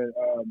and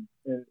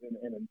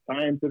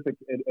scientific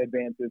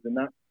advances, and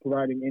not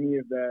providing any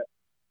of that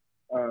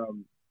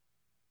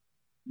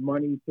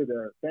money to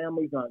their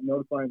families, not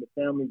notifying the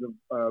families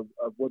of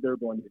what they're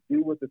going to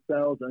do with the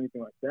cells or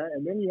anything like that.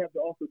 And then you have to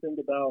also think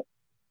about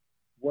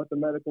what the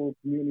medical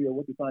community or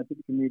what the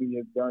scientific community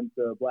has done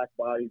to Black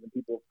bodies and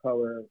people of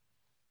color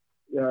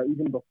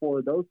even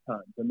before those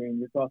times. I mean,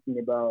 you're talking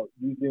about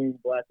using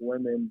Black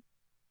women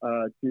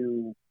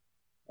to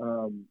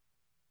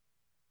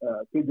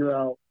figure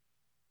out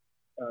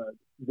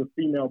the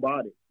female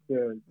body,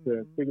 to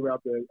figure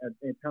out the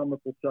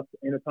anatomical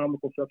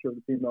structure of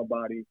the female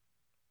body,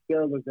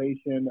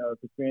 sterilization of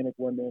Hispanic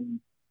women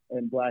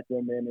and Black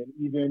women, and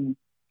even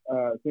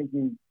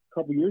thinking a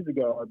couple years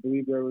ago, I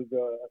believe there was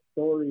a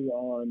story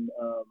on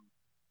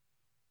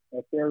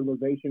a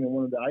sterilization in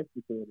one of the ICE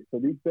facilities. So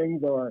these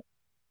things are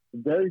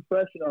very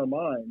fresh in our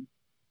minds,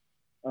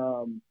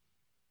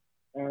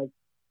 as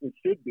it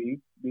should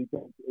be,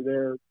 because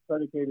they're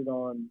predicated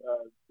on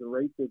the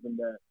racism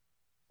that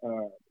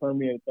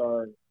permeates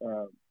our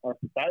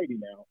society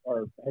now,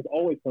 or has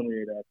always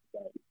permeated our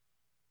society.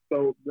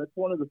 So that's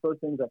one of the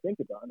first things I think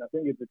about, and I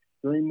think it's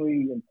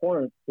extremely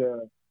important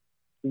to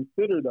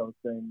consider those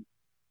things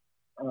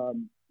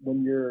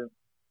when you're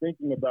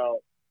thinking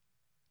about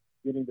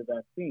getting the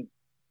vaccine.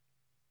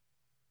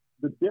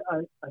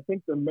 I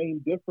think the main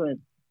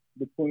difference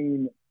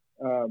between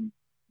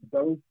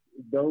those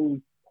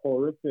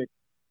horrific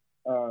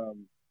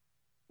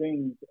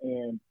things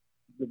and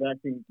the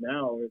vaccines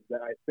now is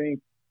that I think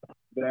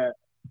that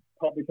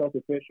public health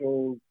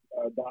officials,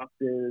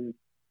 doctors,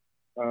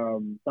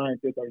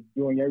 scientists are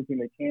doing everything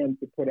they can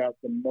to put out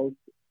the most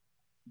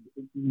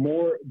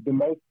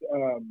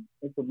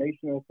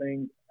informational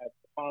things as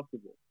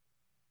possible.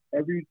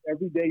 Every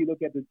day you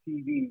look at the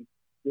TV,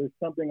 there's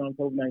something on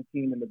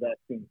COVID-19 and the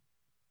vaccine.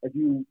 If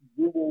you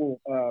Google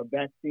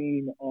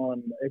vaccine,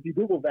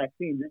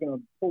 you're going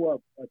to pull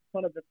up a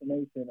ton of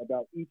information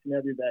about each and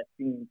every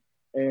vaccine,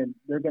 and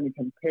they're going to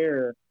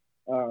compare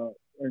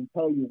and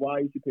tell you why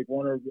you should pick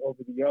one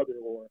over the other,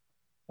 or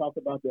talk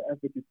about the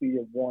efficacy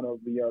of one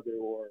over the other,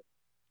 or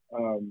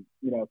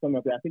something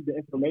like that. I think the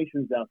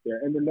information is out there,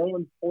 and then no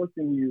one's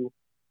forcing you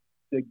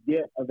to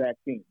get a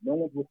vaccine. No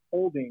one's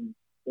withholding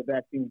the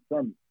vaccine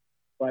from you.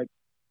 Like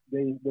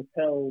they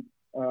withheld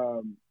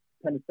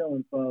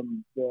penicillin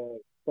from the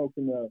folks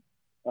in the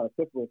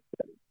syphilis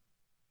study.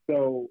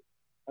 So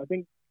I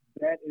think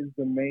that is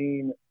the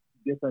main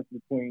difference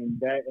between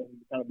that and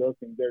kind of those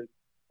things. There's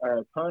our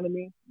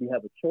economy. We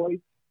have a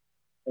choice,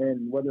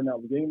 and whether or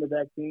not we're getting the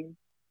vaccine,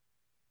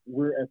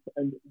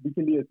 and we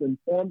can be as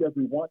informed as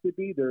we want to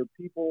be. There are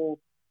people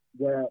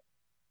that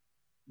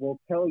will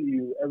tell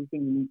you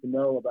everything you need to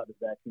know about the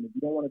vaccine. If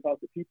you don't want to talk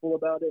to people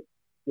about it,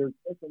 there's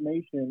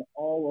information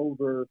all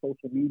over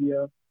social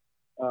media.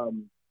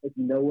 If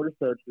you know where to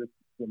search, there's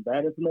some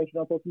bad information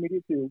on social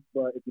media too,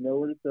 but if you know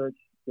where to search,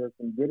 there's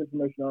some good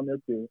information on there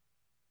too,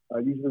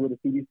 usually with a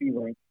CDC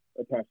link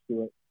attached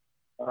to it.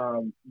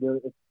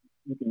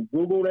 You can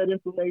Google that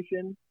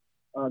information.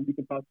 You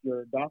can talk to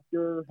your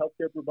doctor,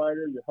 healthcare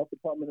provider, your health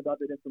department about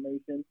that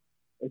information.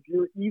 If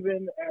you're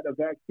even at a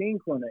vaccine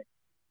clinic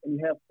and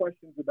you have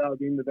questions about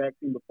getting the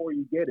vaccine before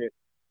you get it,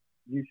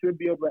 you should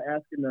be able to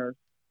ask a nurse,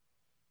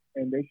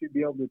 and they should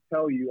be able to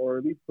tell you, or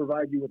at least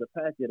provide you with a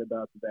packet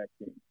about the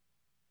vaccine.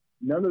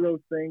 None of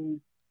those things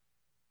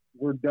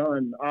were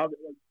done.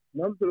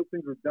 None of those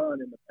things were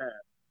done in the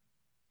past.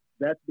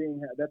 That's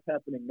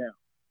happening now.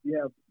 You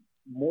have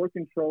more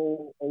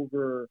control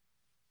over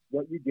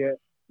what you get,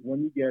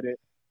 when you get it,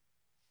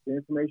 the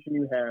information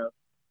you have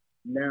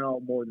now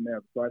more than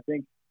ever. So I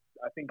think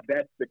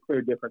that's the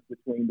clear difference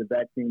between the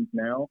vaccines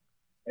now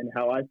and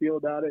how I feel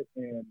about it,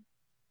 and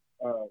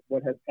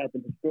what has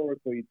happened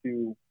historically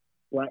to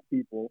Black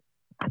people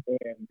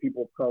and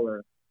people of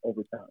color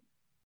over time.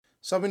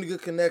 So many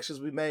good connections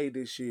we made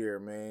this year,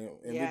 man.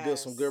 And we built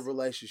some good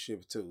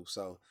relationships too.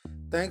 So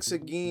thanks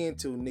again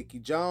to Nikki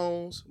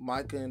Jones,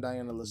 Micah and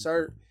Diana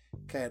Lacerte,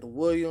 Kat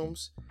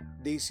Williams,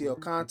 DC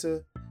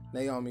Okanta,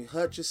 Naomi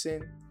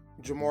Hutchison,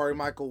 Jamari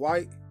Michael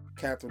White,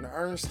 Catherine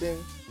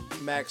Ernston,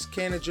 Max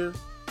Kenninger,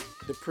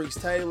 DePriest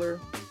Taylor,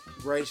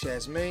 Grace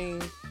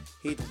Yasmin,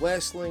 Heath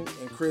Westling,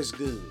 and Chris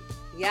Good.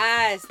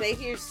 Yes,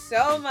 thank you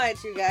so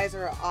much. You guys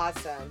are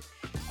awesome.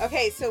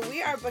 Okay, so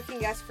we are booking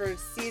guests for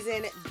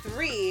season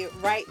 3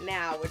 right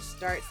now, which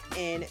starts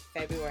in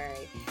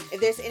February. If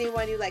there's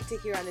anyone you'd like to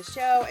hear on the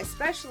show,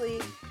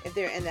 especially if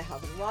they're in the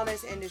health and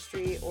wellness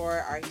industry or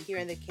are here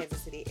in the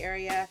Kansas City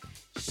area,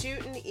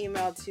 shoot an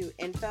email to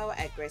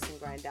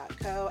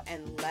info@graceandgrind.co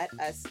and let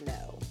us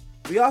know.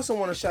 We also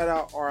want to shout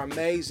out our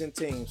amazing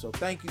team. So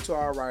thank you to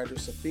our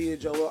writers, Sophia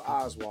Joel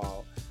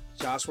Oswald,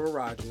 Joshua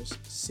Rogers,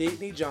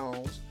 Sydney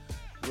Jones,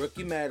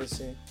 Rookie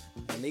Madison,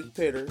 Anik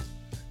Pitter,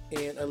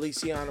 and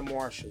Aliciana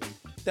Marshall.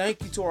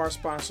 Thank you to our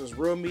sponsors,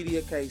 Real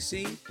Media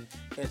KC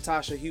and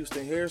Tasha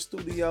Houston Hair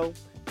Studio.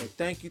 And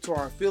thank you to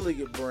our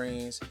affiliate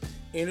brands,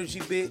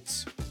 Energy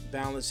Bits,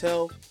 Balance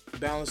Health,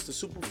 Balance the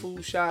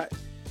Superfood Shot,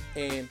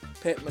 and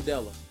Pet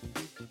Medela.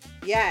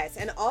 Yes,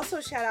 and also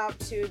shout out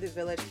to the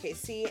Village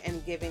KC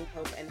and Giving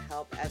Hope and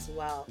Help as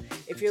well.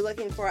 If you're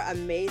looking for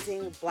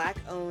amazing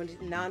Black-owned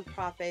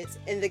nonprofits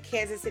in the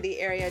Kansas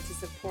City area to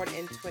support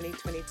in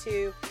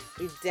 2022,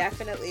 we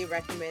definitely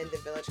recommend the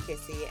Village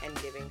KC and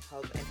Giving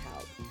Hope and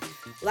Help.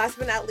 Last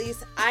but not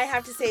least, I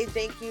have to say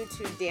thank you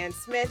to Dan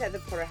Smith at the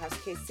Porterhouse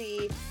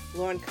KC,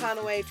 Lauren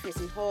Conaway,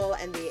 Tracy Hull,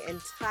 and the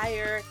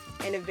entire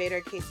Innovator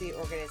KC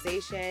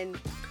organization,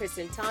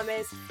 Kristen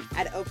Thomas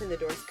at Open the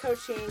Doors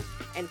Coaching,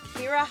 and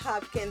Kira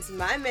Hopkins,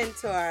 my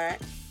mentor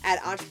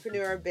at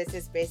Entrepreneur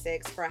Business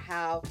Basics, for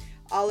how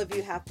all of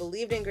you have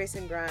believed in Grace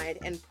and Grind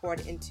and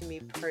poured into me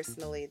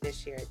personally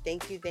this year.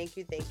 Thank you, thank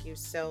you, thank you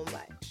so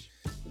much.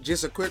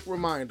 Just a quick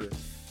reminder,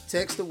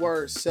 text the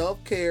word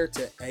self-care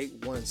to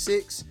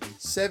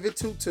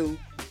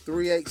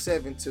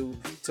 816-722-3872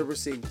 to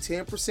receive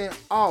 10%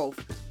 off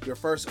your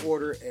first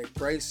order at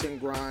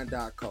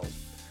graceandgrind.co.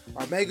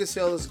 Our mega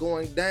sale is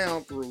going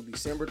down through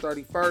December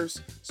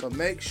 31st, so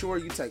make sure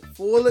you take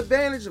full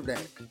advantage of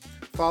that.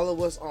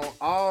 Follow us on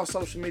all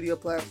social media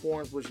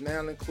platforms, which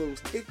now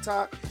includes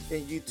TikTok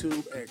and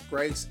YouTube at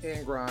Grace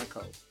and Grind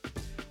Co.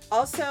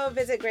 Also,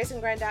 visit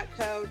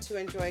graceandgrind.co to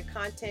enjoy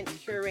content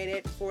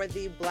curated for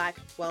the Black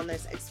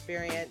wellness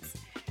experience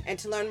and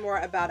to learn more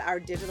about our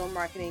digital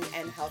marketing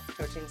and health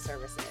coaching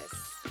services.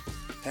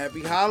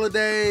 Happy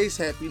holidays,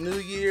 Happy New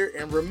Year,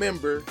 and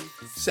remember,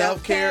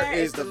 self-care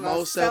is the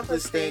most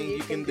selfless thing you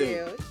can do.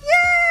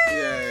 Yay!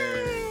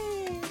 Yay!